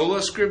 Sola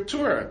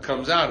Scriptura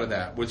comes out of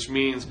that, which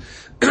means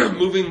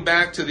moving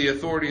back to the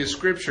authority of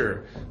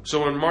Scripture.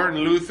 So when Martin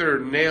Luther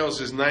nails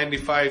his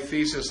 95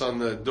 Thesis on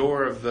the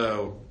door of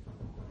the...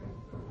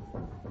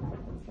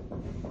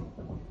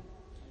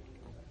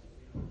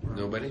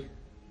 Nobody?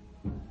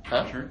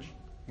 Huh? Church?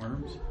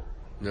 Worms?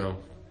 No.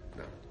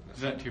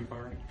 Is that too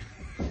far?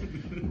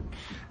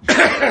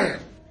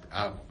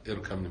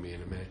 It'll come to me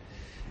in a minute.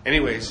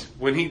 Anyways,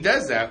 when he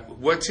does that,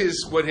 what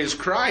his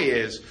cry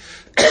is,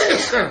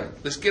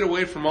 let's get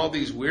away from all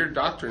these weird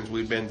doctrines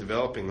we've been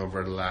developing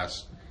over the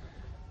last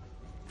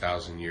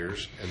 1,000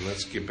 years, and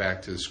let's get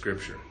back to the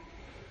Scripture.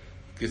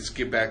 Let's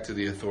get back to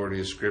the authority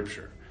of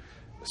Scripture.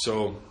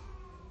 So,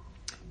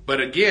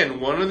 but again,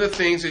 one of the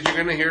things that you're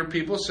going to hear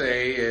people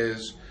say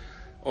is,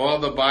 all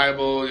the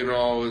Bible,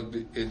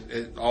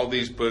 all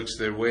these books,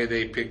 the way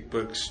they pick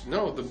books.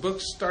 No, the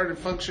books started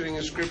functioning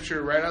as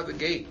Scripture right out the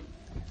gate.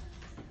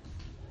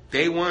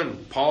 Day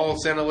one, Paul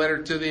sent a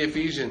letter to the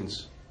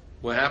Ephesians.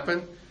 What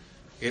happened?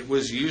 It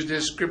was used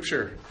as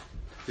Scripture.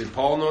 Did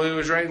Paul know he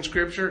was writing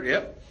Scripture?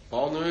 Yep.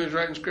 Paul knew he was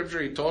writing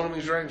Scripture. He told him he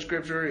was writing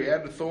Scripture. He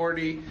had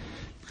authority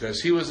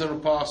because he was an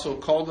apostle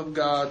called of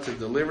God to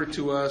deliver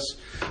to us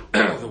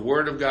the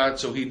Word of God.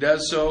 So he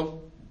does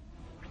so.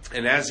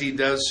 And as he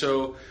does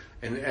so,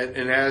 and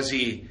as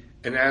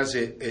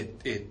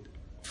it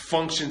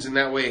functions in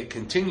that way, it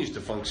continues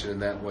to function in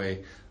that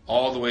way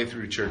all the way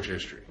through church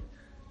history.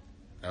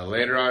 Now,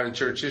 later on in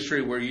church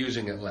history, we're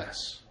using it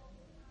less.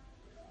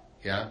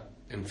 Yeah?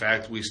 In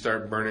fact, we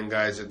start burning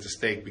guys at the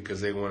stake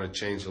because they want to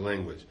change the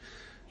language.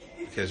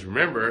 Because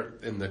remember,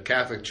 in the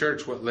Catholic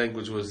Church, what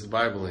language was the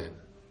Bible in?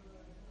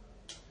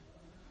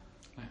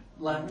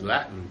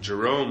 Latin.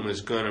 Jerome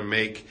is going to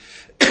make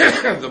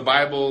the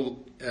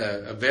Bible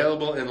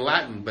available in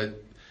Latin,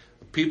 but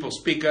people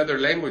speak other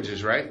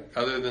languages, right?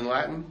 Other than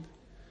Latin.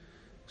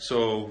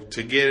 So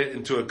to get it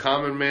into a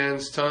common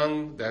man's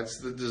tongue, that's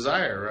the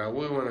desire. Right?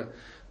 We want to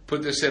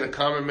put this in a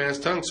common man's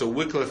tongue. So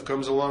Wycliffe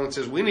comes along and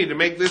says, we need to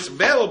make this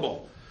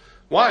available.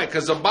 Why?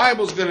 Because the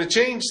Bible's going to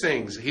change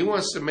things. He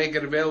wants to make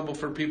it available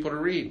for people to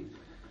read.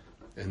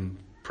 And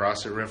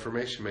Protestant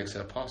Reformation makes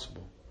that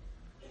possible.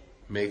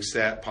 Makes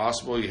that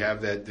possible. You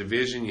have that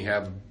division. You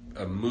have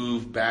a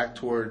move back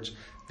towards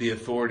the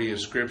authority of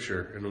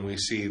Scripture. And then we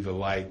see the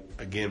light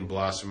again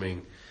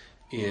blossoming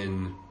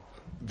in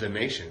the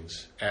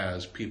nations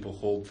as people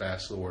hold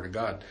fast to the Word of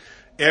God.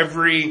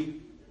 Every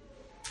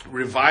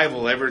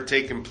revival ever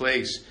taken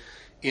place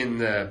in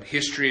the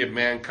history of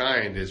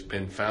mankind has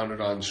been founded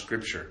on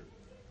Scripture.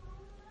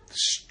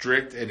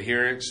 Strict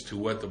adherence to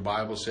what the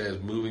Bible says,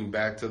 moving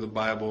back to the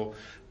Bible,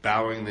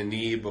 bowing the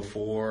knee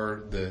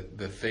before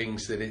the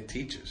things that it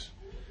teaches,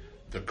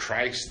 the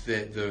Christ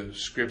that the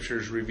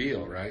Scriptures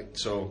reveal, right?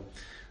 So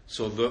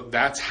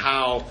that's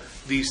how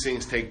these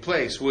things take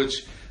place,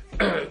 which,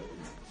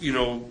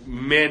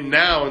 men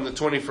now in the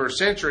 21st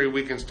century,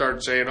 we can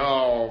start saying,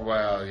 oh,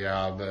 well,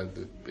 yeah,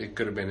 it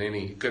could have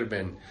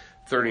been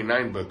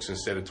 39 books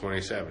instead of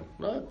 27.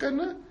 No, couldn't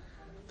it?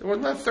 There was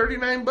not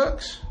 39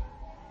 books.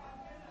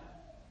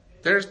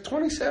 There's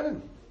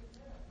 27.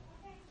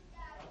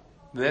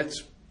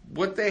 That's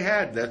what they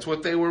had. That's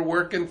what they were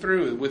working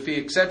through. With the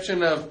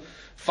exception of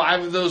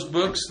 5 of those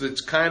books,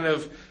 that's kind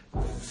of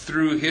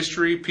through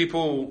history,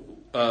 people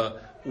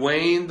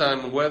waned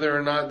on whether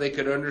or not they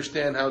could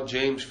understand how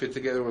James fit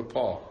together with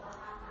Paul.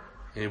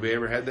 Anybody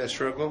ever had that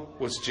struggle?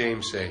 What's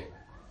James say?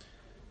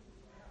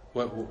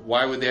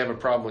 Why would they have a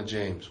problem with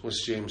James?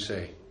 What's James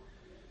say?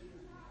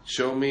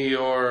 Show me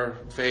your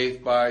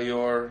faith by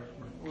your...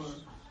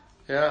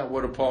 Yeah,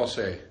 what did Paul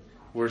say?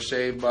 We're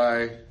saved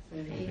by,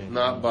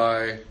 not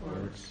by.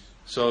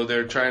 So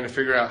they're trying to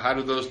figure out how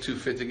do those two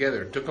fit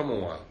together. It took them a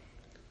while,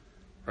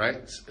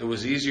 right? It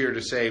was easier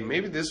to say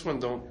maybe this one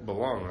don't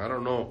belong. I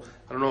don't know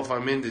if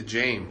I'm into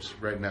James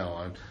right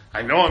now.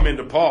 I know I'm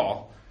into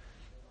Paul,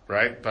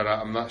 right? But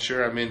I'm not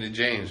sure I'm into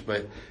James.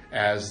 But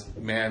as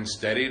man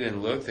studied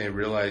and looked, they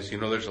realized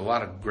there's a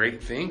lot of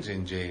great things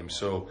in James.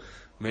 So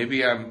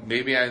maybe I'm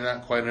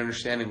not quite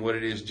understanding what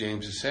it is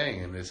James is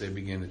saying. And as they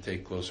begin to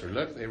take closer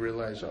look, they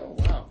realize, oh,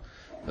 wow,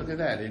 look at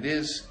that. It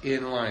is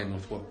in line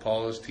with what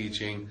Paul is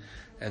teaching.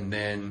 And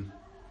then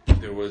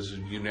there was a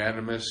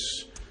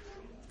unanimous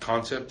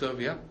concept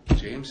of,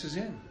 James is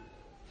in.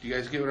 Do you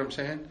guys get what I'm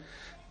saying?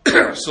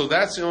 So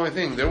that's the only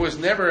thing. There was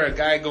never a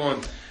guy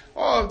going,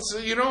 oh,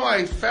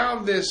 I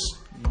found this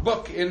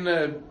book in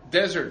the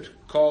desert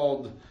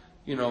called,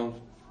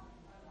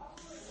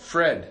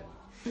 Fred.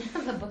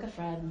 The Book of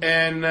Fred.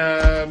 And,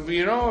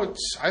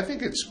 I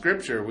think it's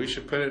Scripture. We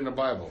should put it in the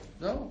Bible.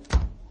 No.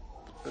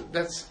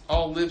 That's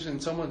all lives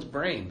in someone's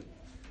brain.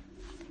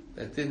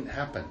 That didn't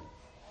happen.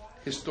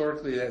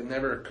 Historically, that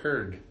never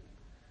occurred.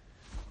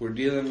 We're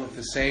dealing with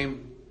the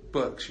same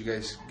books. You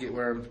guys get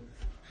where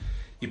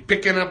you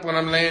picking up when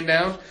I'm laying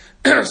down?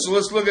 So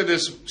let's look at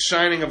this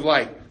shining of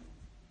light.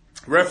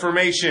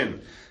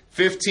 Reformation,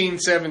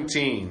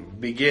 1517,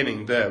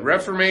 beginning. The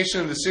Reformation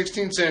of the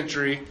 16th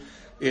century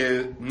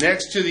is,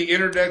 next to the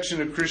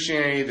introduction of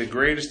Christianity, the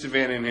greatest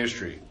event in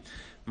history.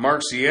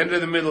 Marks the end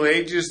of the Middle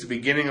Ages, the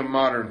beginning of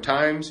modern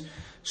times.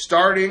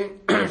 Starting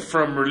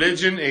from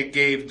religion, it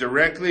gave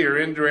directly or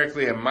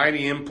indirectly a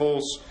mighty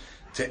impulse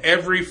to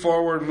every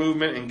forward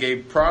movement and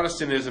gave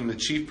Protestantism the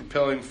chief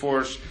propelling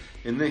force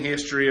in the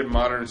history of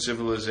modern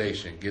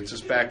civilization. Gets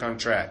us back on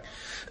track.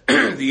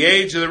 The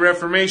age of the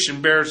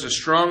Reformation bears a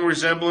strong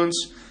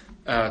resemblance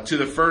to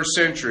the first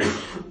century.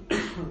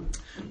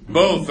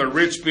 Both are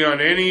rich beyond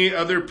any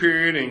other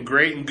period in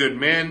great and good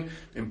men,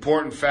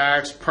 important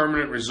facts,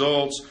 permanent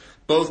results.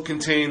 Both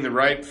contain the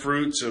ripe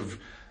fruits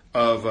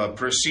of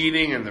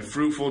preceding and the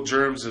fruitful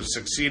germs of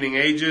succeeding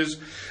ages.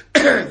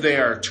 They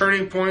are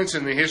turning points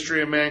in the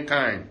history of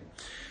mankind.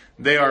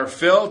 They are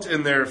felt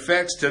in their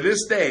effects to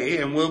this day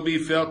and will be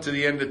felt to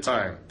the end of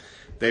time.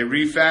 They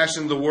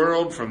refashioned the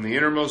world from the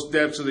innermost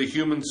depths of the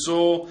human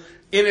soul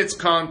in its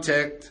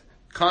contact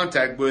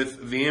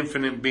with the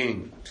infinite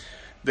being.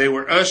 They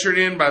were ushered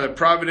in by the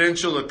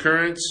providential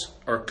occurrence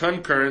or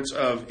concurrence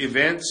of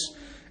events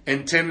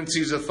and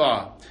tendencies of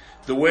thought.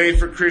 The way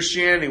for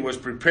Christianity was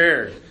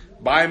prepared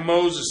by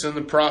Moses and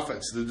the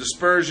prophets, the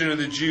dispersion of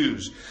the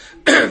Jews,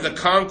 the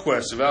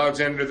conquest of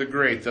Alexander the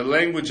Great, the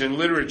language and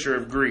literature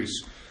of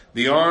Greece,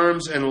 the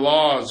arms and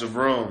laws of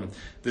Rome,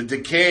 the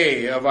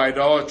decay of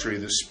idolatry,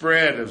 the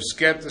spread of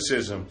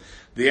skepticism,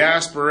 the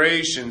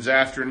aspirations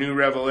after new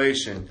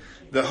revelation,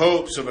 the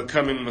hopes of a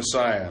coming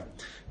Messiah.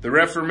 The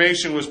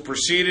Reformation was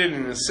preceded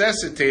and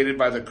necessitated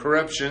by the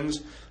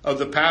corruptions of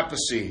the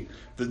papacy,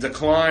 the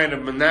decline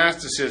of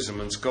monasticism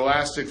and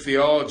scholastic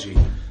theology,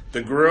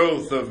 the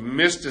growth of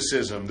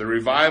mysticism, the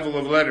revival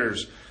of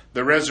letters,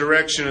 the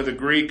resurrection of the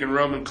Greek and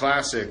Roman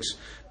classics,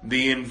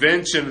 the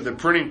invention of the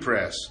printing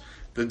press,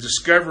 the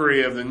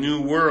discovery of the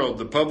New World,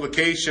 the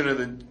publication of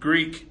the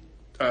Greek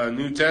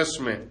New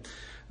Testament,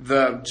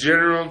 the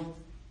general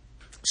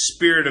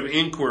spirit of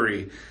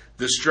inquiry,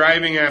 the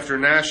striving after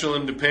national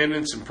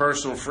independence and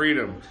personal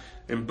freedom.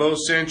 In both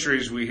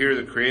centuries, we hear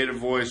the creative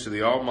voice of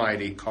the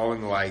Almighty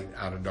calling light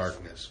out of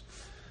darkness.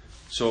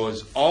 So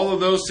as all of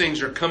those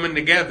things are coming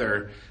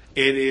together,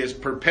 it is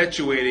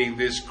perpetuating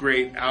this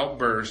great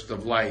outburst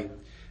of light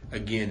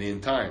again in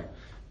time.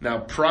 Now,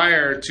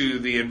 prior to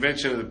the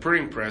invention of the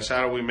printing press,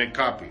 how do we make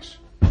copies?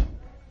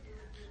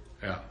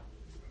 Yeah,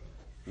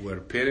 with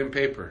a pen and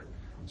paper.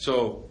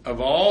 So,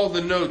 of all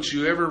the notes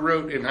you ever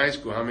wrote in high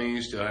school, how many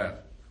you still have?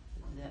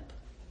 Zip.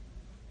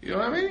 You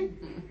know how many?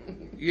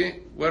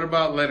 What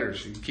about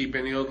letters? You keep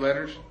any old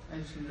letters? I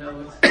should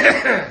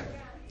know.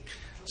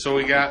 So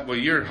we got, well,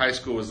 your high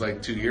school was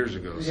like 2 years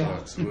ago, so Yeah.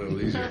 it's a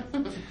little easier.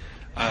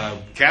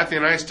 Kathy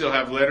and I still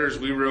have letters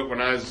we wrote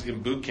when I was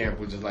in boot camp,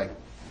 which is like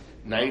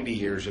 90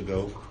 years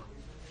ago.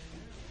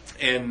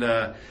 And,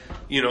 I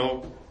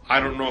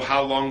don't know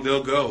how long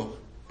they'll go,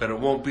 but it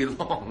won't be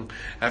long.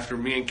 After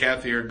me and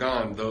Kathy are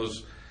gone,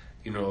 those,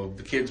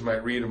 the kids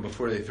might read them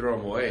before they throw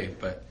them away,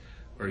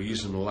 or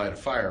use them to light a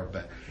fire,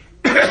 but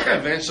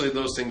eventually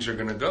those things are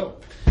going to go.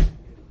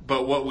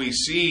 But what we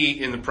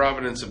see in the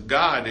providence of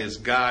God is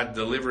God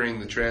delivering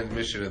the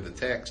transmission of the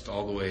text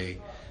all the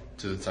way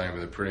to the time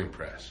of the printing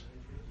press.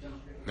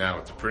 Now,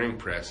 with the printing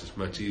press, it's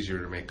much easier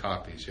to make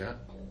copies, yeah?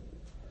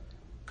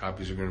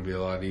 Copies are going to be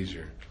a lot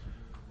easier.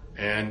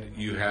 And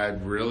you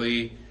had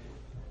really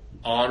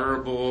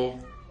honorable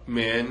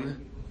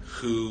men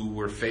who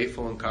were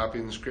faithful in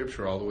copying the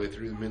scripture all the way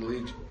through the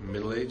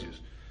Middle Ages.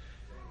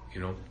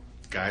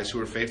 Guys who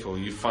were faithful.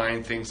 You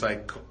find things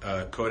like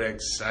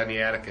Codex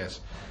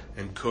Sinaiticus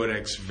and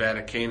Codex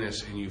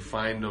Vaticanus, and you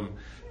find them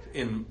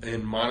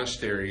in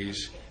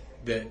monasteries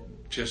that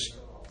just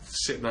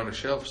sitting on a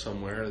shelf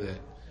somewhere that,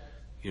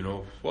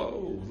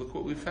 whoa, look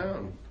what we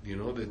found,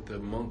 that the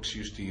monks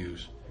used to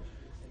use.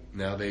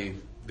 Now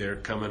they're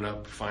coming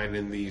up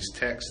finding these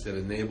texts that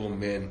enable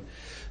men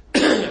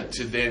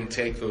to then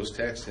take those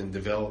texts and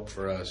develop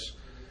for us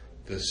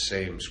the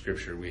same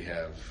scripture we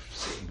have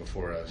sitting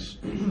before us,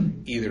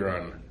 either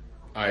on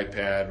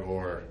iPad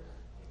or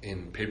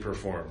in paper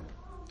form,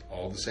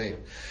 all the same.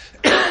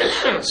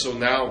 So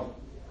now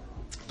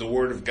the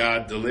Word of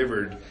God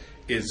delivered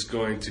is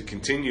going to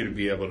continue to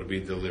be able to be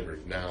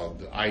delivered. Now,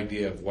 the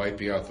idea of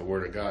wiping out the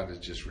Word of God is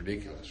just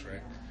ridiculous,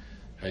 right?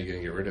 How are you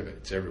going to get rid of it?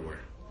 It's everywhere.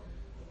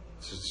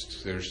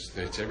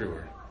 It's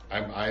everywhere.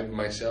 I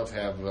myself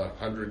have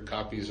 100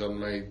 copies on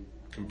my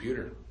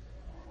computer.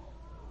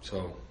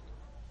 So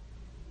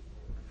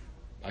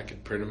I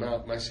could print them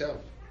out myself.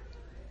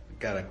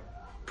 Got a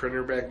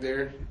printer back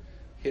there.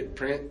 Hit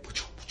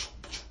print.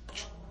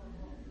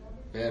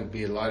 Man, it'd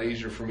be a lot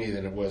easier for me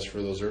than it was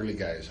for those early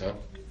guys, huh?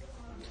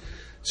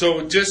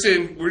 So we're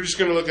just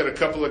going to look at a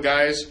couple of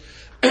guys,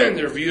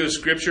 their view of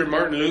Scripture.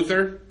 Martin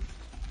Luther,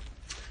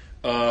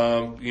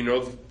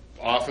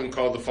 often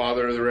called the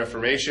father of the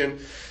Reformation.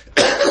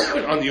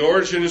 On the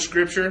origin of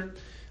Scripture,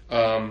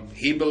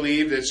 he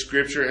believed that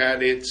Scripture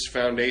had its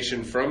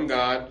foundation from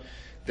God,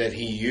 that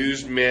he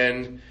used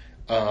men,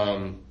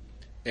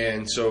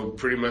 and so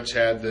pretty much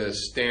had the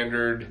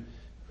standard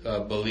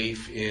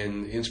belief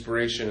in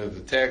inspiration of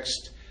the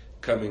text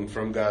coming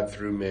from God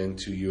through men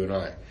to you and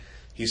I.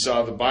 He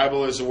saw the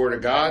Bible as the Word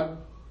of God.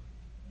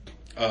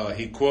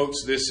 He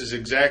quotes, "This is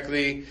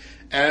exactly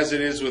as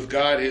it is with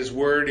God. His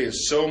Word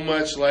is so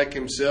much like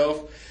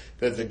Himself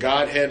that the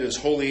Godhead is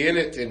wholly in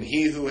it, and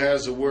he who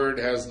has the Word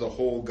has the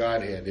whole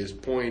Godhead." His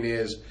point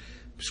is,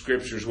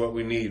 Scripture is what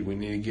we need. We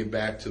need to get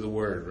back to the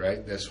Word,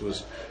 right? This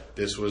was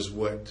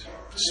what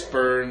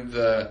spurred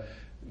the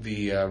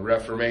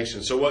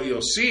Reformation. So what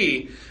you'll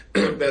see,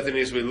 Bethany,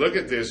 as we look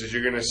at this, is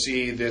you're going to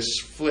see this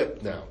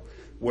flip now,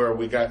 where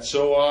we got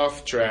so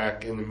off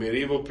track in the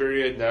medieval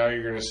period. Now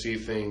you're going to see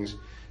things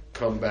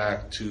come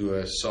back to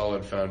a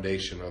solid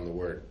foundation on the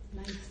Word.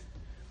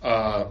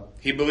 Nice.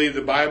 He believed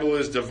the Bible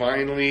is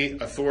divinely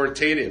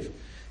authoritative.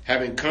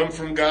 Having come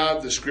from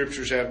God, the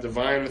Scriptures have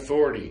divine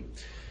authority.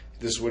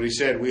 This is what he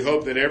said. "We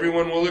hope that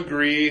everyone will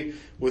agree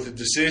with the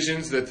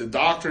decisions that the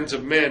doctrines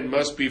of men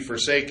must be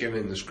forsaken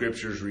and the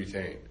Scriptures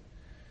retained."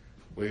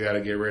 We got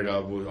to get rid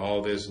of with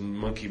all this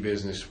monkey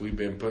business we've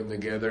been putting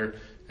together,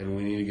 and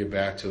we need to get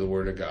back to the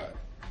Word of God.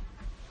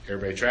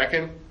 Everybody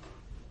tracking?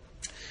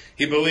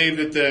 He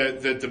believed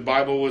that the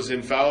Bible was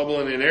infallible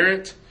and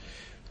inerrant.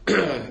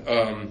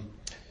 I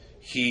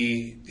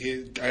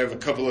have a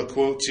couple of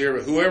quotes here.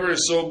 Whoever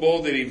is so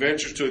bold that he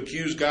ventures to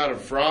accuse God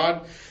of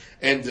fraud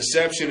and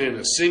deception in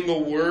a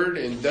single word,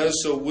 and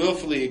does so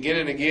willfully again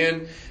and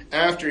again,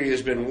 after he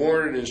has been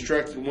warned and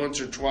instructed once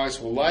or twice,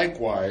 will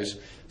likewise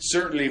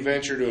certainly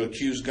venture to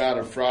accuse God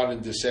of fraud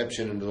and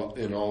deception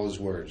in all his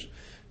words.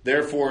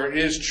 Therefore, it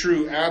is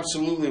true,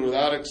 absolutely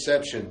without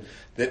exception,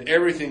 that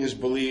everything is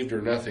believed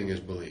or nothing is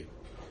believed.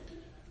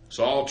 It's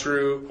all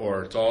true,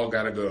 or it's all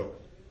got to go.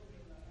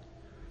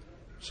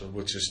 So,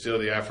 which is still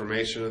the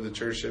affirmation of the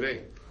church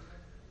today.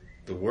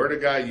 The Word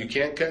of God, you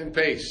can't cut and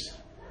paste.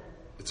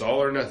 It's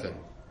all or nothing.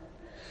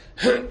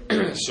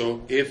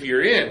 So if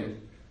you're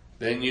in,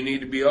 then you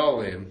need to be all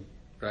in,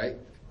 right?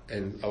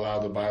 And allow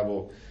the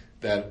Bible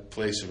that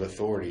place of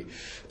authority.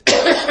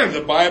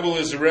 The Bible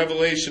is a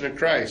revelation of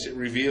Christ. It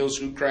reveals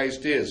who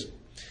Christ is.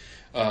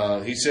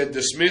 He said,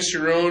 dismiss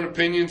your own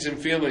opinions and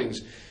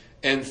feelings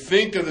and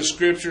think of the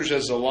Scriptures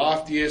as the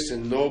loftiest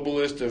and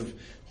noblest of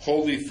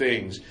holy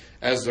things,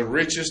 as the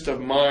richest of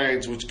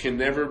minds which can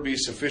never be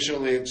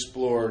sufficiently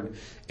explored,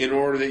 in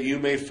order that you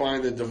may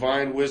find the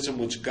divine wisdom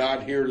which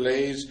God here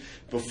lays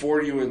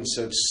before you in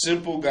such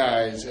simple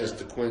guise as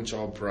to quench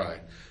all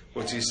pride.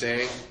 What's he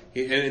saying?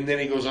 And then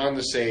he goes on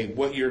to say,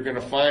 what you're going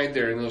to find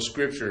there in those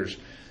Scriptures,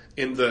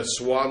 in the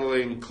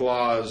swaddling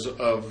clause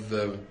of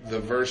the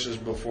verses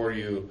before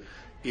you,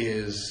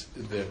 is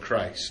the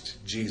Christ,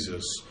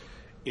 Jesus,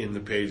 in the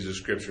pages of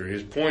Scripture.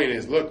 His point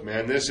is, look,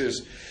 man, this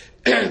is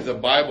the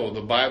Bible.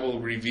 The Bible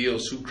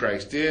reveals who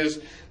Christ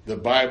is. The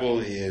Bible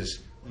is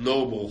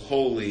noble,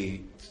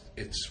 holy.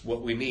 It's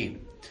what we need.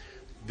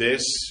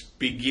 This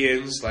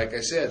begins, like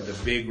I said, the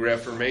big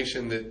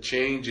Reformation that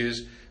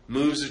changes,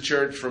 moves the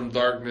church from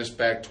darkness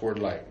back toward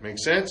light. Make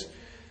sense?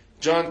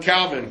 John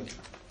Calvin,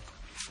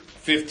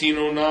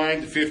 1509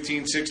 to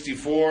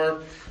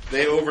 1564,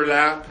 they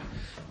overlap.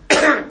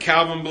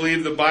 Calvin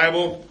believed the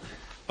Bible,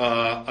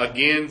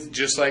 again,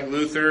 just like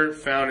Luther,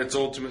 found its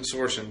ultimate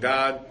source in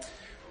God,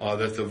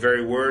 that the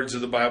very words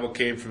of the Bible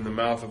came from the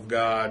mouth of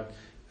God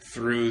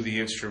through the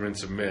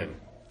instruments of men.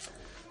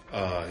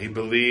 He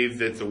believed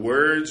that the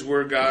words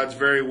were God's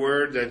very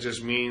word. That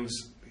just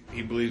means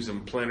he believes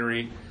in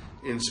plenary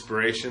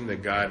inspiration,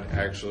 that God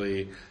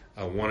actually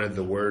wanted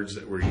the words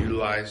that were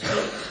utilized.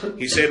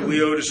 He said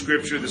we owe to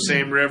Scripture the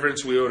same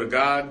reverence we owe to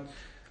God,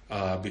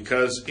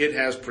 because it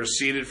has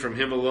proceeded from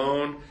Him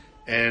alone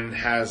and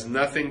has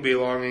nothing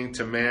belonging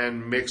to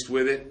man mixed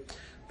with it.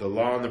 The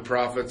law and the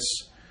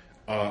prophets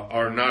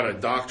are not a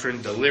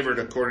doctrine delivered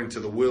according to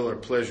the will or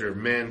pleasure of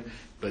men,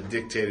 but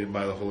dictated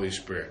by the Holy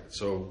Spirit.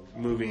 So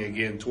moving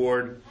again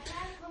toward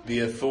the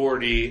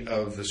authority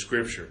of the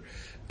Scripture.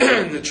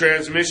 The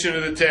transmission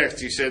of the text,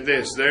 he said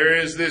this, there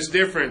is this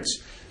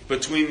difference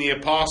between the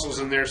apostles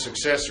and their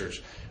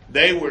successors.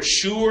 They were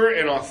sure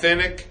and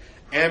authentic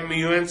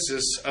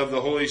amanuenses of the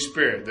Holy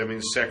Spirit, that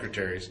means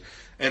secretaries,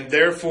 and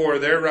therefore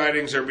their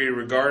writings are being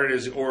regarded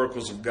as the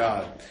oracles of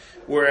God,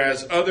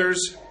 whereas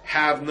others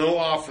have no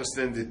office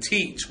than to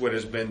teach what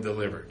has been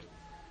delivered.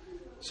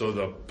 So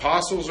the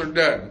apostles are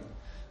done.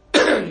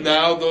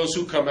 Now those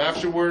who come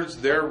afterwards,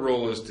 their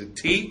role is to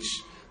teach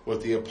what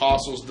the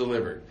apostles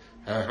delivered.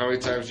 How many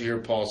times do you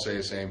hear Paul say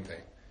the same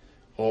thing?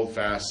 Hold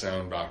fast,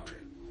 sound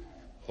doctrine.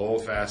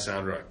 Hold fast,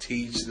 sound doctrine.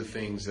 Teach the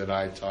things that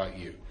I taught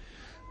you.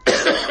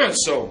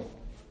 So,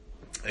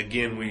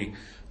 again,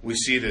 we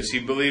see this. He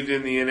believed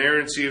in the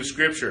inerrancy of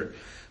Scripture.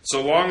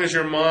 So long as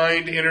your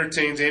mind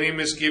entertains any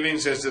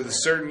misgivings as to the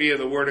certainty of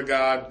the Word of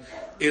God,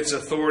 its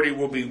authority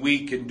will be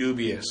weak and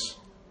dubious.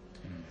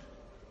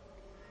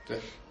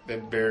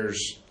 That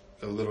bears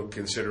a little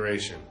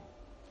consideration.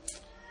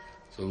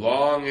 So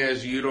long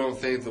as you don't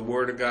think the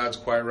Word of God's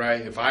quite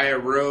right, if I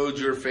erode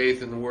your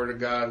faith in the Word of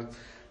God,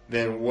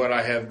 then what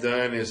I have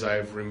done is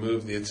I've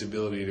removed its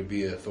ability to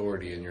be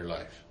authority in your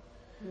life.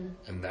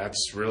 And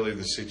that's really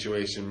the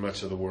situation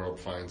much of the world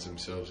finds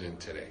themselves in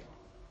today.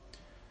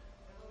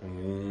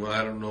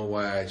 I don't know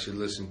why I should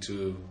listen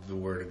to the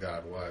Word of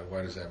God.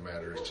 Why does that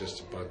matter? It's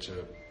just a bunch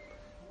of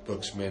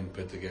books men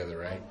put together,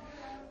 right?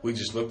 We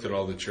just looked at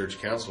all the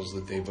church councils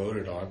that they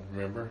voted on.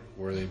 Remember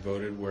where they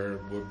voted,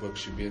 what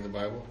books should be in the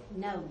Bible?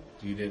 No.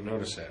 You didn't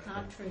notice that?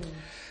 Not true.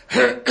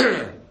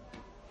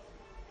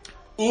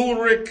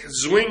 Ulrich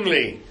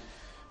Zwingli,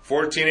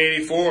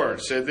 1484,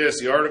 said this,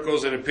 the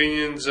articles and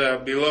opinions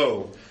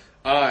below.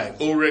 I,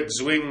 Ulrich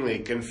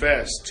Zwingli,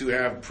 confess to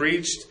have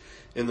preached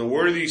in the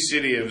worthy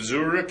city of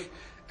Zurich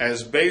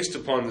as based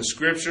upon the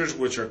Scriptures,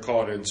 which are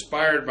called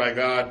inspired by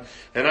God,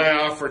 and I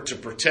offer to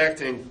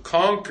protect and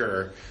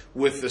conquer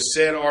with the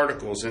said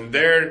articles, and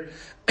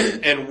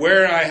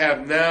where I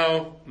have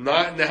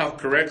not now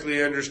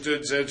correctly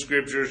understood said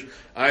Scriptures,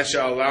 I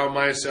shall allow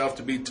myself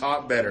to be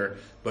taught better,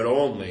 but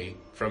only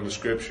from the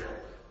Scripture.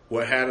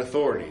 What had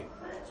authority?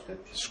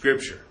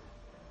 Scripture.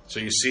 So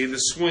you see the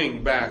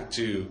swing back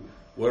to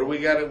What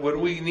do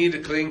we need to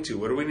cling to?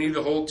 What do we need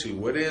to hold to?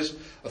 What is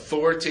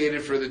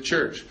authoritative for the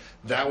church?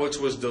 That which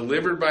was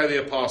delivered by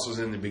the apostles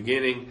in the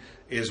beginning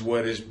is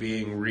what is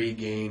being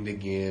regained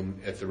again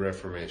at the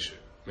Reformation.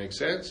 Make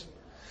sense?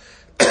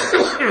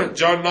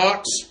 John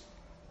Knox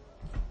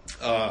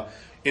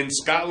in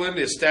Scotland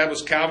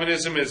established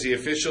Calvinism as the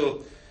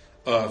official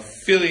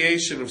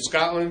affiliation of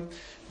Scotland,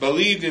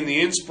 believed in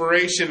the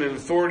inspiration and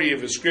authority of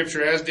the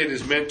Scripture, as did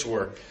his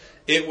mentor.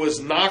 It was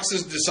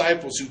Knox's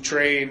disciples who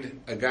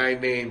trained a guy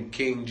named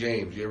King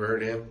James. You ever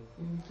heard of him?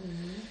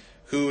 Mm-hmm.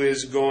 Who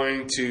is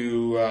going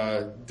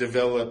to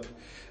develop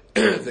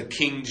the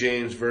King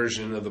James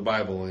Version of the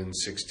Bible in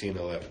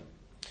 1611.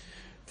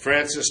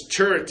 Francis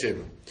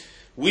Turretin.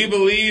 We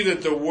believe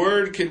that the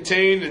Word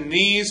contained in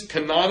these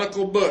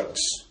canonical books.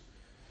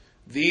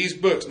 These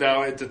books.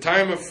 Now, at the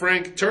time of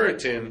Frank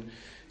Turretin,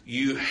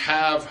 you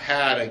have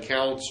had a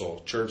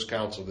council, church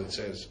council, that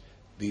says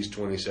these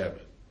 27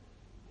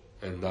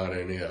 and not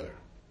any other.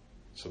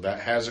 So that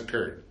has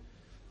occurred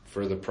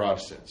for the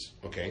Protestants.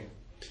 Okay.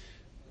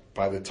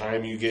 By the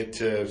time you get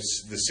to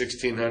the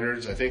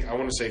 1600s, I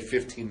want to say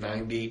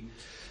 1590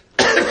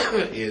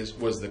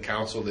 was the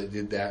council that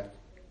did that.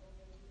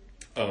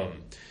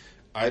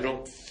 I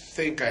don't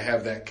think I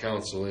have that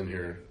council in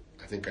here.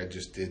 I think I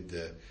just did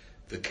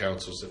the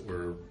councils that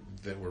were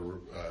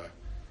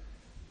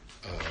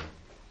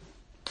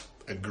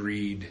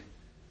agreed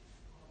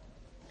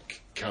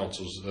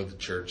councils of the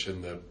church,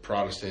 and the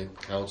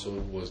Protestant council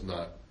was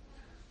not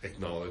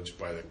acknowledged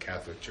by the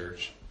Catholic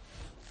Church.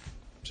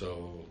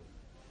 So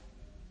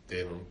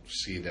they don't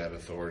see that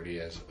authority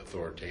as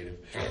authoritative.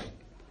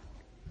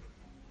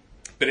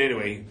 But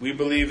anyway, we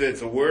believe that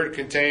the Word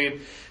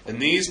contained in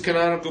these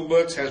canonical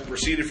books has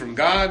proceeded from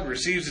God,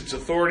 receives its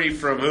authority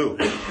from who?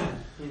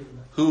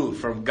 Who?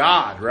 From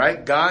God,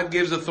 right? God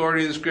gives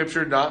authority to the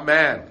Scripture, not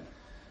man.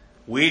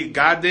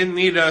 God didn't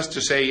need us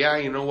to say, yeah,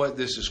 you know what,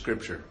 this is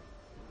Scripture.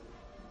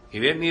 He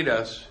didn't need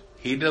us.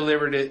 He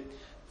delivered it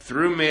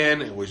through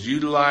men. It was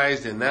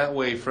utilized in that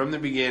way from the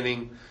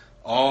beginning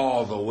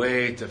all the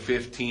way to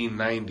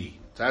 1590.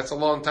 That's a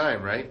long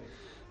time, right?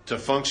 To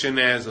function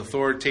as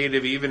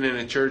authoritative even in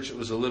a church that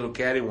was a little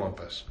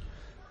cattywampus.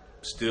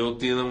 Still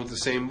dealing with the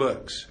same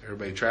books.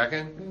 Everybody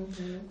tracking?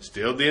 Mm-hmm.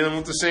 Still dealing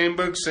with the same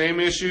books, same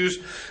issues.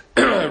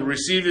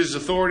 Received his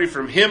authority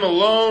from him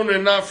alone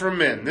and not from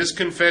men. This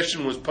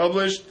confession was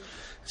published,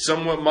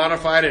 somewhat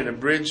modified in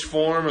abridged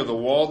form of the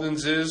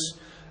Waldenses,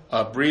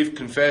 a brief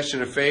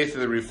confession of faith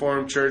of the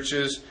Reformed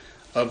churches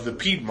of the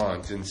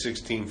Piedmont in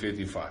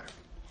 1655.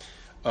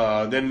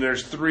 Then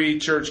there's 3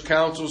 church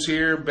councils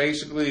here.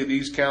 Basically,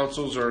 these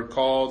councils are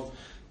called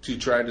to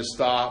try to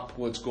stop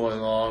what's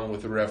going on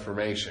with the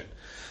Reformation.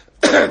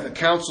 The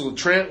Council of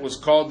Trent was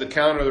called to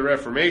counter the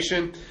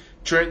Reformation.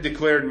 Trent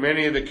declared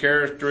many of the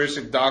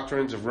characteristic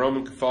doctrines of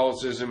Roman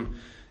Catholicism,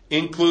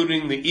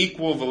 including the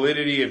equal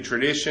validity of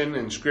tradition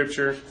and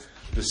Scripture,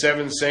 the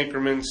 7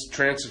 sacraments,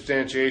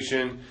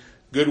 transubstantiation,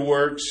 good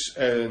works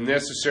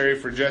necessary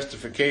for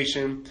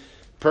justification,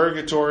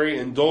 purgatory,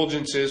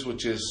 indulgences,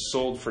 which is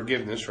souled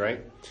forgiveness,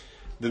 right?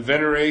 The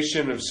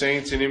veneration of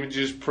saints and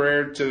images,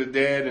 prayer to the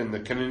dead, and the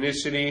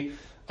canonicity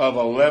of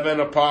 11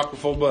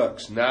 apocryphal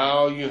books.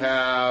 Now you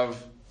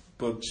have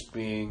books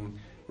being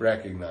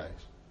recognized.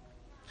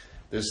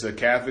 This is the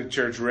Catholic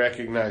Church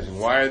recognizing.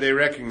 Why are they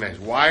recognized?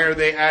 Why are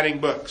they adding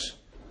books?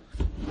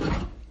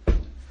 What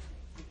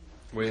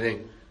do you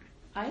think?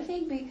 I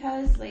think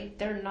because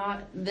they're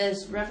not,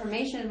 this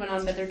Reformation went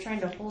on, but they're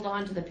trying to hold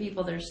on to the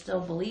people they're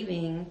still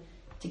believing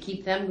to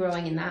keep them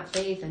growing in that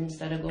faith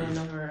instead of going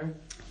over.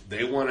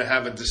 They want to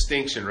have a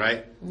distinction,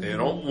 right?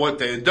 Mm-hmm. What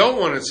they don't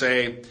want to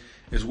say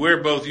is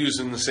we're both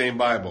using the same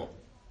Bible.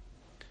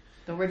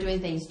 But we're doing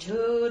things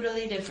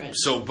totally different.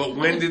 But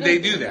when did they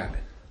do that?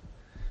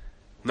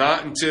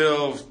 Not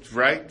until,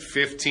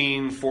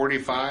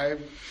 1545,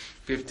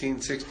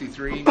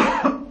 1563.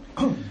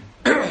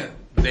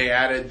 They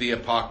added the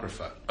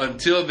Apocrypha.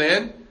 Until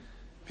then,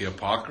 the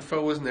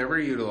Apocrypha was never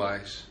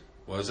utilized.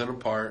 Wasn't a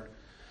part.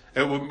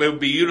 It would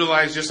be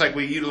utilized just like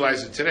we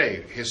utilize it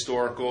today.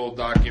 Historical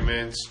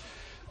documents,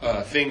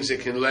 things that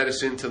can let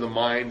us into the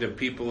mind of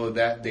people of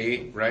that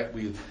day, right?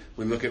 We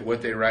look at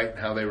what they write and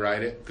how they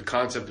write it. The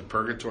concept of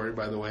purgatory,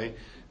 by the way,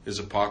 is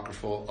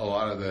apocryphal. A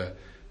lot of the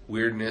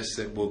weirdness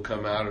that will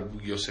come out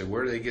of, you'll say,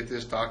 where do they get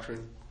this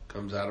doctrine?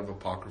 Comes out of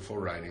apocryphal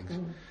writings,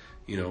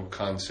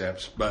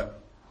 concepts. But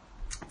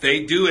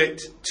they do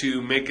it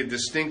to make a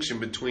distinction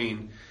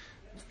between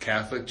the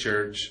Catholic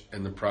Church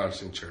and the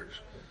Protestant Church.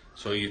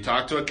 So you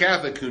talk to a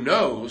Catholic who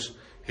knows,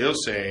 he'll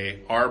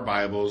say, our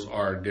Bibles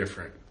are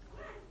different.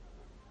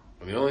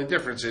 Well, the only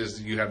difference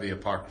is you have the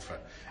Apocrypha.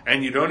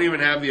 And you don't even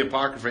have the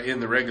Apocrypha in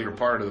the regular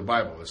part of the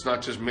Bible. It's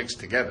not just mixed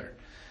together.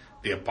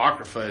 The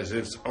Apocrypha is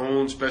its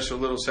own special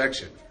little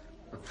section.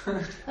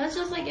 That's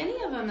just like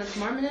any of them. It's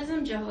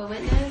Mormonism, Jehovah's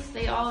Witness.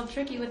 They all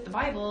trick you with the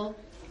Bible,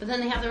 but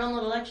then they have their own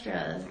little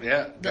extra.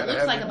 Yeah. That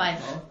looks like a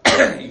Bible.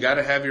 You got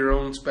to have your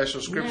own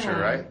special scripture,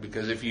 right?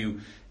 Because if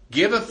you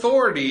give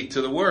authority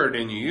to the Word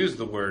and you use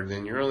the Word,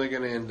 then you're only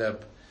going to end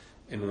up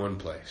in one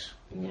place.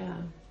 Yeah.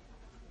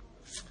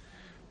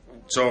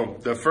 So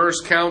the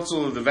First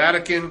Council of the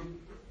Vatican,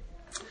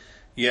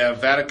 you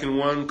have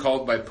Vatican I,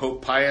 called by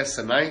Pope Pius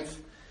IX,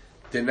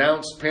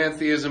 denounced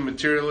pantheism,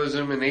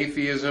 materialism, and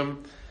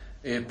atheism.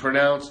 It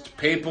pronounced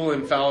papal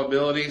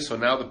infallibility, so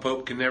now the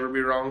Pope can never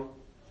be wrong.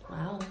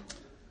 Wow.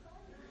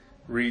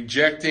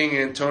 Rejecting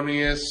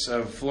Antonius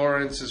of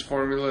Florence's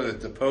formula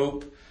that the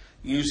Pope,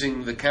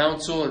 using the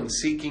council and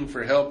seeking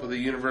for help of the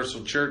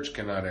universal church,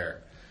 cannot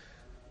err.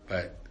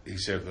 But he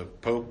said the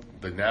Pope,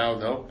 but now,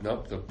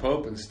 nope, the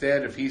Pope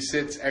instead, if he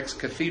sits ex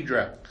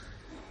cathedra,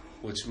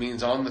 which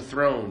means on the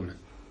throne,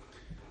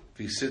 if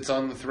he sits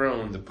on the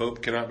throne, the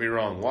Pope cannot be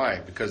wrong. Why?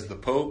 Because the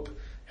Pope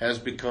has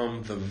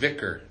become the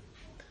vicar.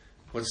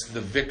 What's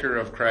the vicar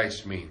of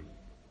Christ mean?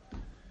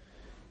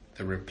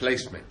 The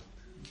replacement.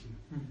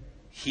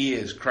 He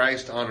is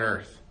Christ on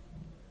earth.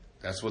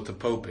 That's what the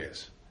Pope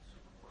is.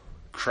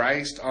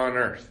 Christ on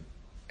earth.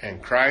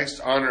 And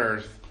Christ on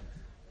earth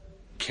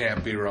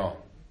can't be wrong.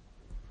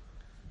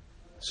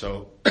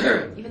 So,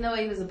 even though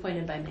he was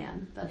appointed by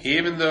man.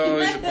 Even though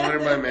he's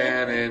appointed by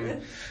man,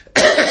 and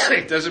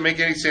it doesn't make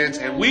any sense.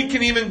 And we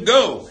can even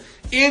go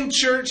in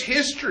church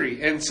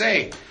history and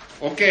say,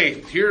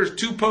 okay, here's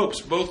two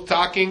popes both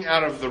talking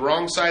out of the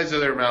wrong sides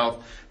of their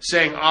mouth,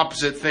 saying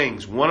opposite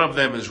things. One of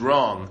them is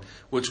wrong,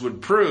 which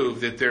would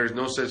prove that there is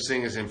no such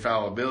thing as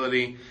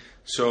infallibility.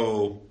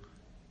 So,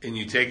 and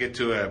you take it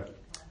to a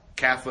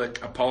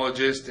Catholic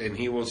apologist, and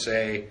he will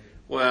say,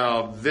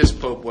 well, this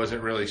pope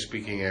wasn't really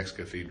speaking ex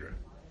cathedra.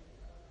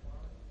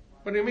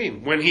 What do you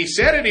mean? When he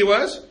said it, he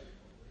was.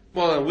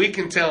 Well, and we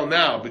can tell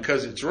now,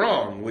 because it's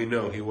wrong, we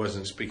know he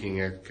wasn't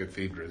speaking ex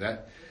cathedra.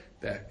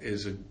 That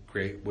is a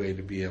great way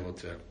to be able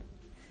to...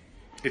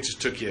 It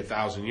just took you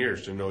 1,000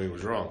 years to know he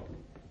was wrong.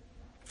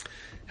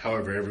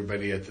 However,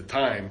 everybody at the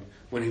time,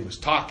 when he was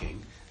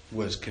talking,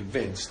 was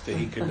convinced that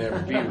he could never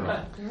be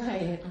wrong.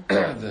 Right.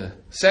 The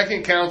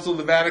Second Council of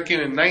the Vatican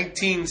in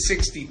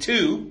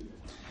 1962,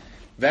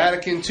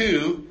 Vatican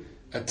II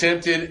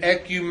attempted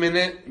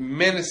ecumenic,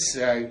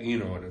 you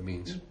know what it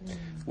means,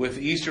 with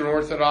Eastern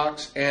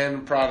Orthodox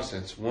and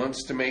Protestants,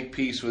 wants to make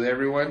peace with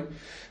everyone,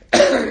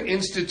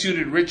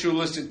 instituted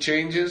ritualistic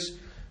changes,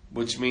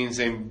 which means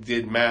they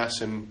did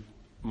Mass in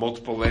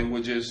multiple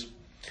languages.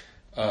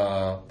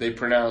 They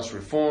pronounced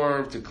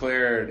reform,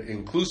 declared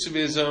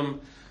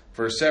inclusivism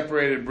for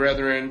separated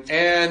brethren,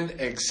 and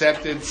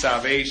accepted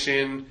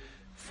salvation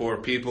for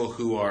people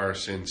who are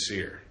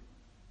sincere.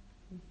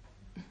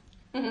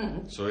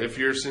 So if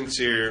you're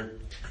sincere,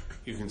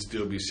 you can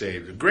still be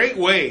saved. A great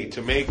way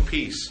to make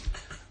peace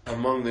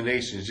among the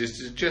nations,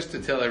 just to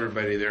tell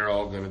everybody they're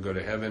all going to go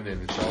to heaven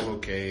and it's all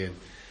okay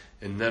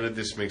and none of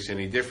this makes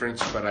any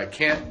difference. But I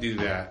can't do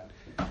that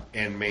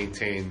and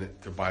maintain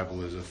that the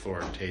Bible is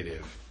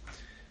authoritative.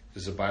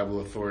 Is the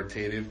Bible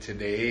authoritative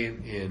today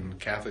in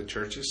Catholic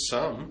churches?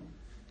 Some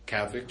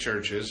Catholic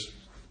churches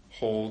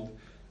hold...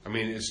 I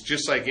mean, it's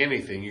just like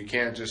anything. You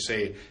can't just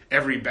say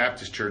every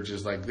Baptist church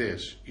is like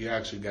this. You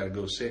actually got to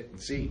go sit and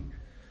see.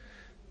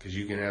 Because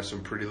you can have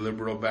some pretty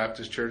liberal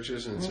Baptist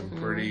churches and some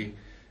pretty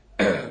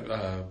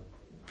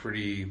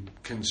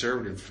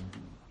conservative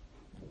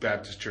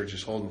Baptist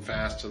churches holding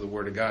fast to the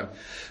Word of God.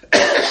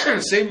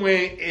 Same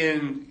way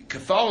in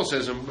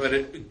Catholicism, but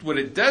what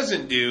it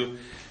doesn't do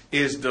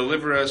is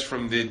deliver us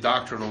from the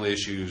doctrinal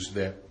issues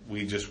that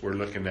we just were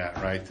looking at,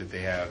 right? That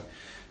they have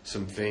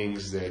some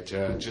things that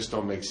just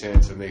don't make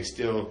sense, and they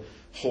still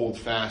hold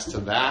fast to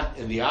that.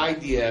 And the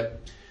idea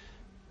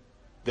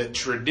that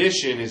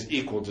tradition is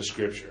equal to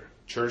Scripture.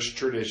 Church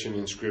tradition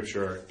and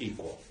Scripture are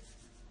equal.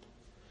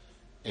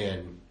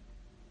 And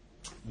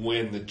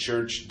when the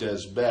church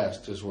does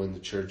best is when the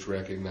church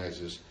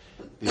recognizes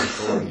the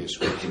authority of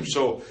Scripture.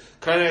 So,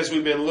 kind of as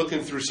we've been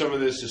looking through some of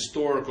this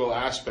historical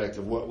aspect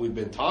of what we've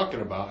been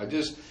talking about, I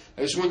just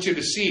want you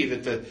to see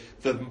that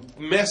the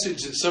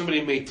message that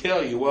somebody may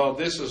tell you, well,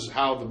 this is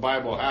how the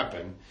Bible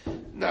happened.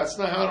 That's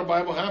not how the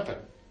Bible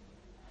happened.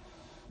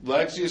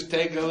 Let's just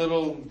take a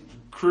little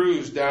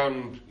cruise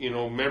down,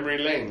 memory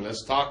lane.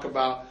 Let's talk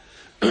about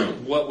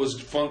what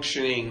was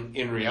functioning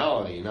in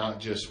reality, not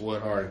just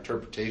what our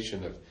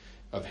interpretation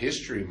of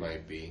history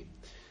might be.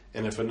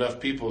 And if enough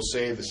people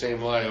say the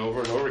same lie over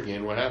and over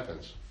again, what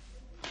happens?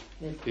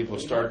 People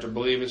start to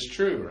believe it's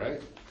true,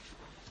 right?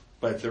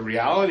 But the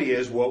reality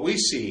is, what we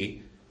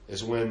see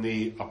is when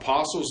the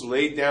apostles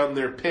laid down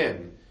their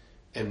pen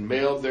and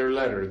mailed their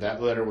letter,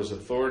 that letter was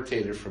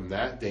authoritative from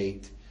that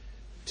date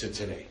to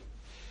today.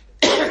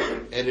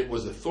 And it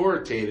was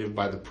authoritative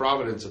by the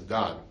providence of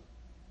God.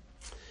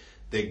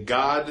 That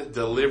God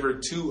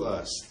delivered to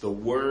us the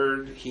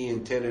word He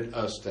intended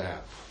us to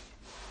have.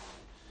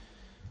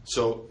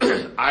 So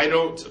I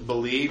don't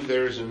believe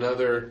there's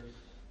another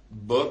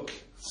book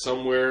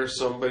somewhere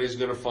somebody's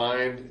going to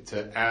find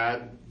to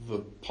add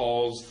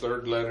Paul's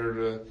third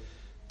letter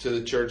to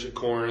the church at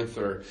Corinth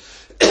or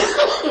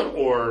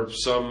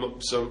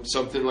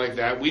something like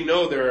that. We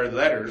know there are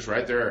letters,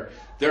 right? There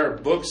are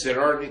books that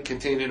aren't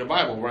contained in the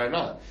Bible. Why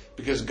not?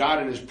 Because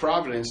God in His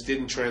providence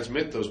didn't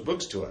transmit those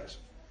books to us.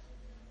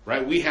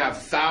 Right? We have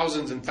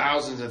thousands and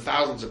thousands and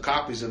thousands of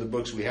copies of the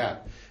books we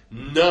have.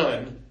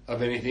 None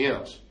of anything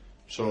else.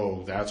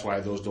 So that's why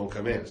those don't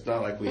come in. It's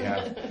not like we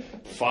have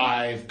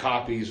 5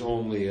 copies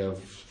only of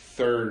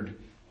 3rd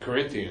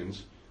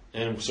Corinthians,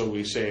 and so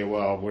we say,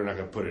 well, we're not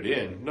going to put it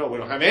in. No, we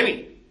don't have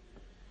any.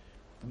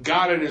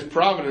 God in His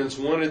providence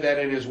wanted that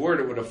in His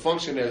Word. It would have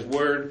functioned as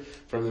Word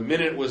from the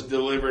minute it was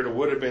delivered. It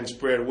would have been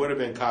spread, would have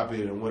been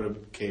copied, and would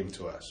have came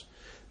to us.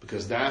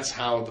 Because that's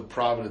how the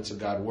providence of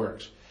God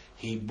works.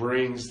 He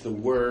brings the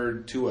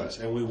Word to us.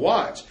 And we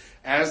watch.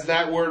 As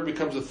that Word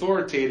becomes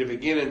authoritative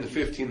again in the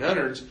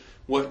 1500s,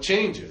 what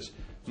changes?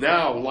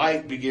 Now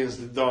light begins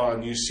to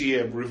dawn. You see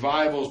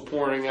revivals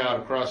pouring out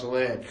across the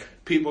land.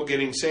 People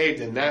getting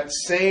saved. And that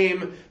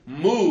same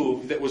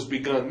move that was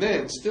begun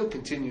then still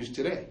continues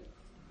today.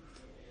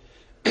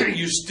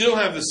 You still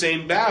have the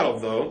same battle,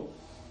 though,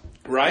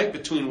 right?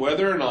 Between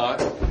whether or not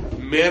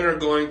men are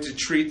going to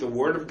treat the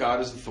Word of God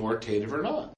as authoritative or not.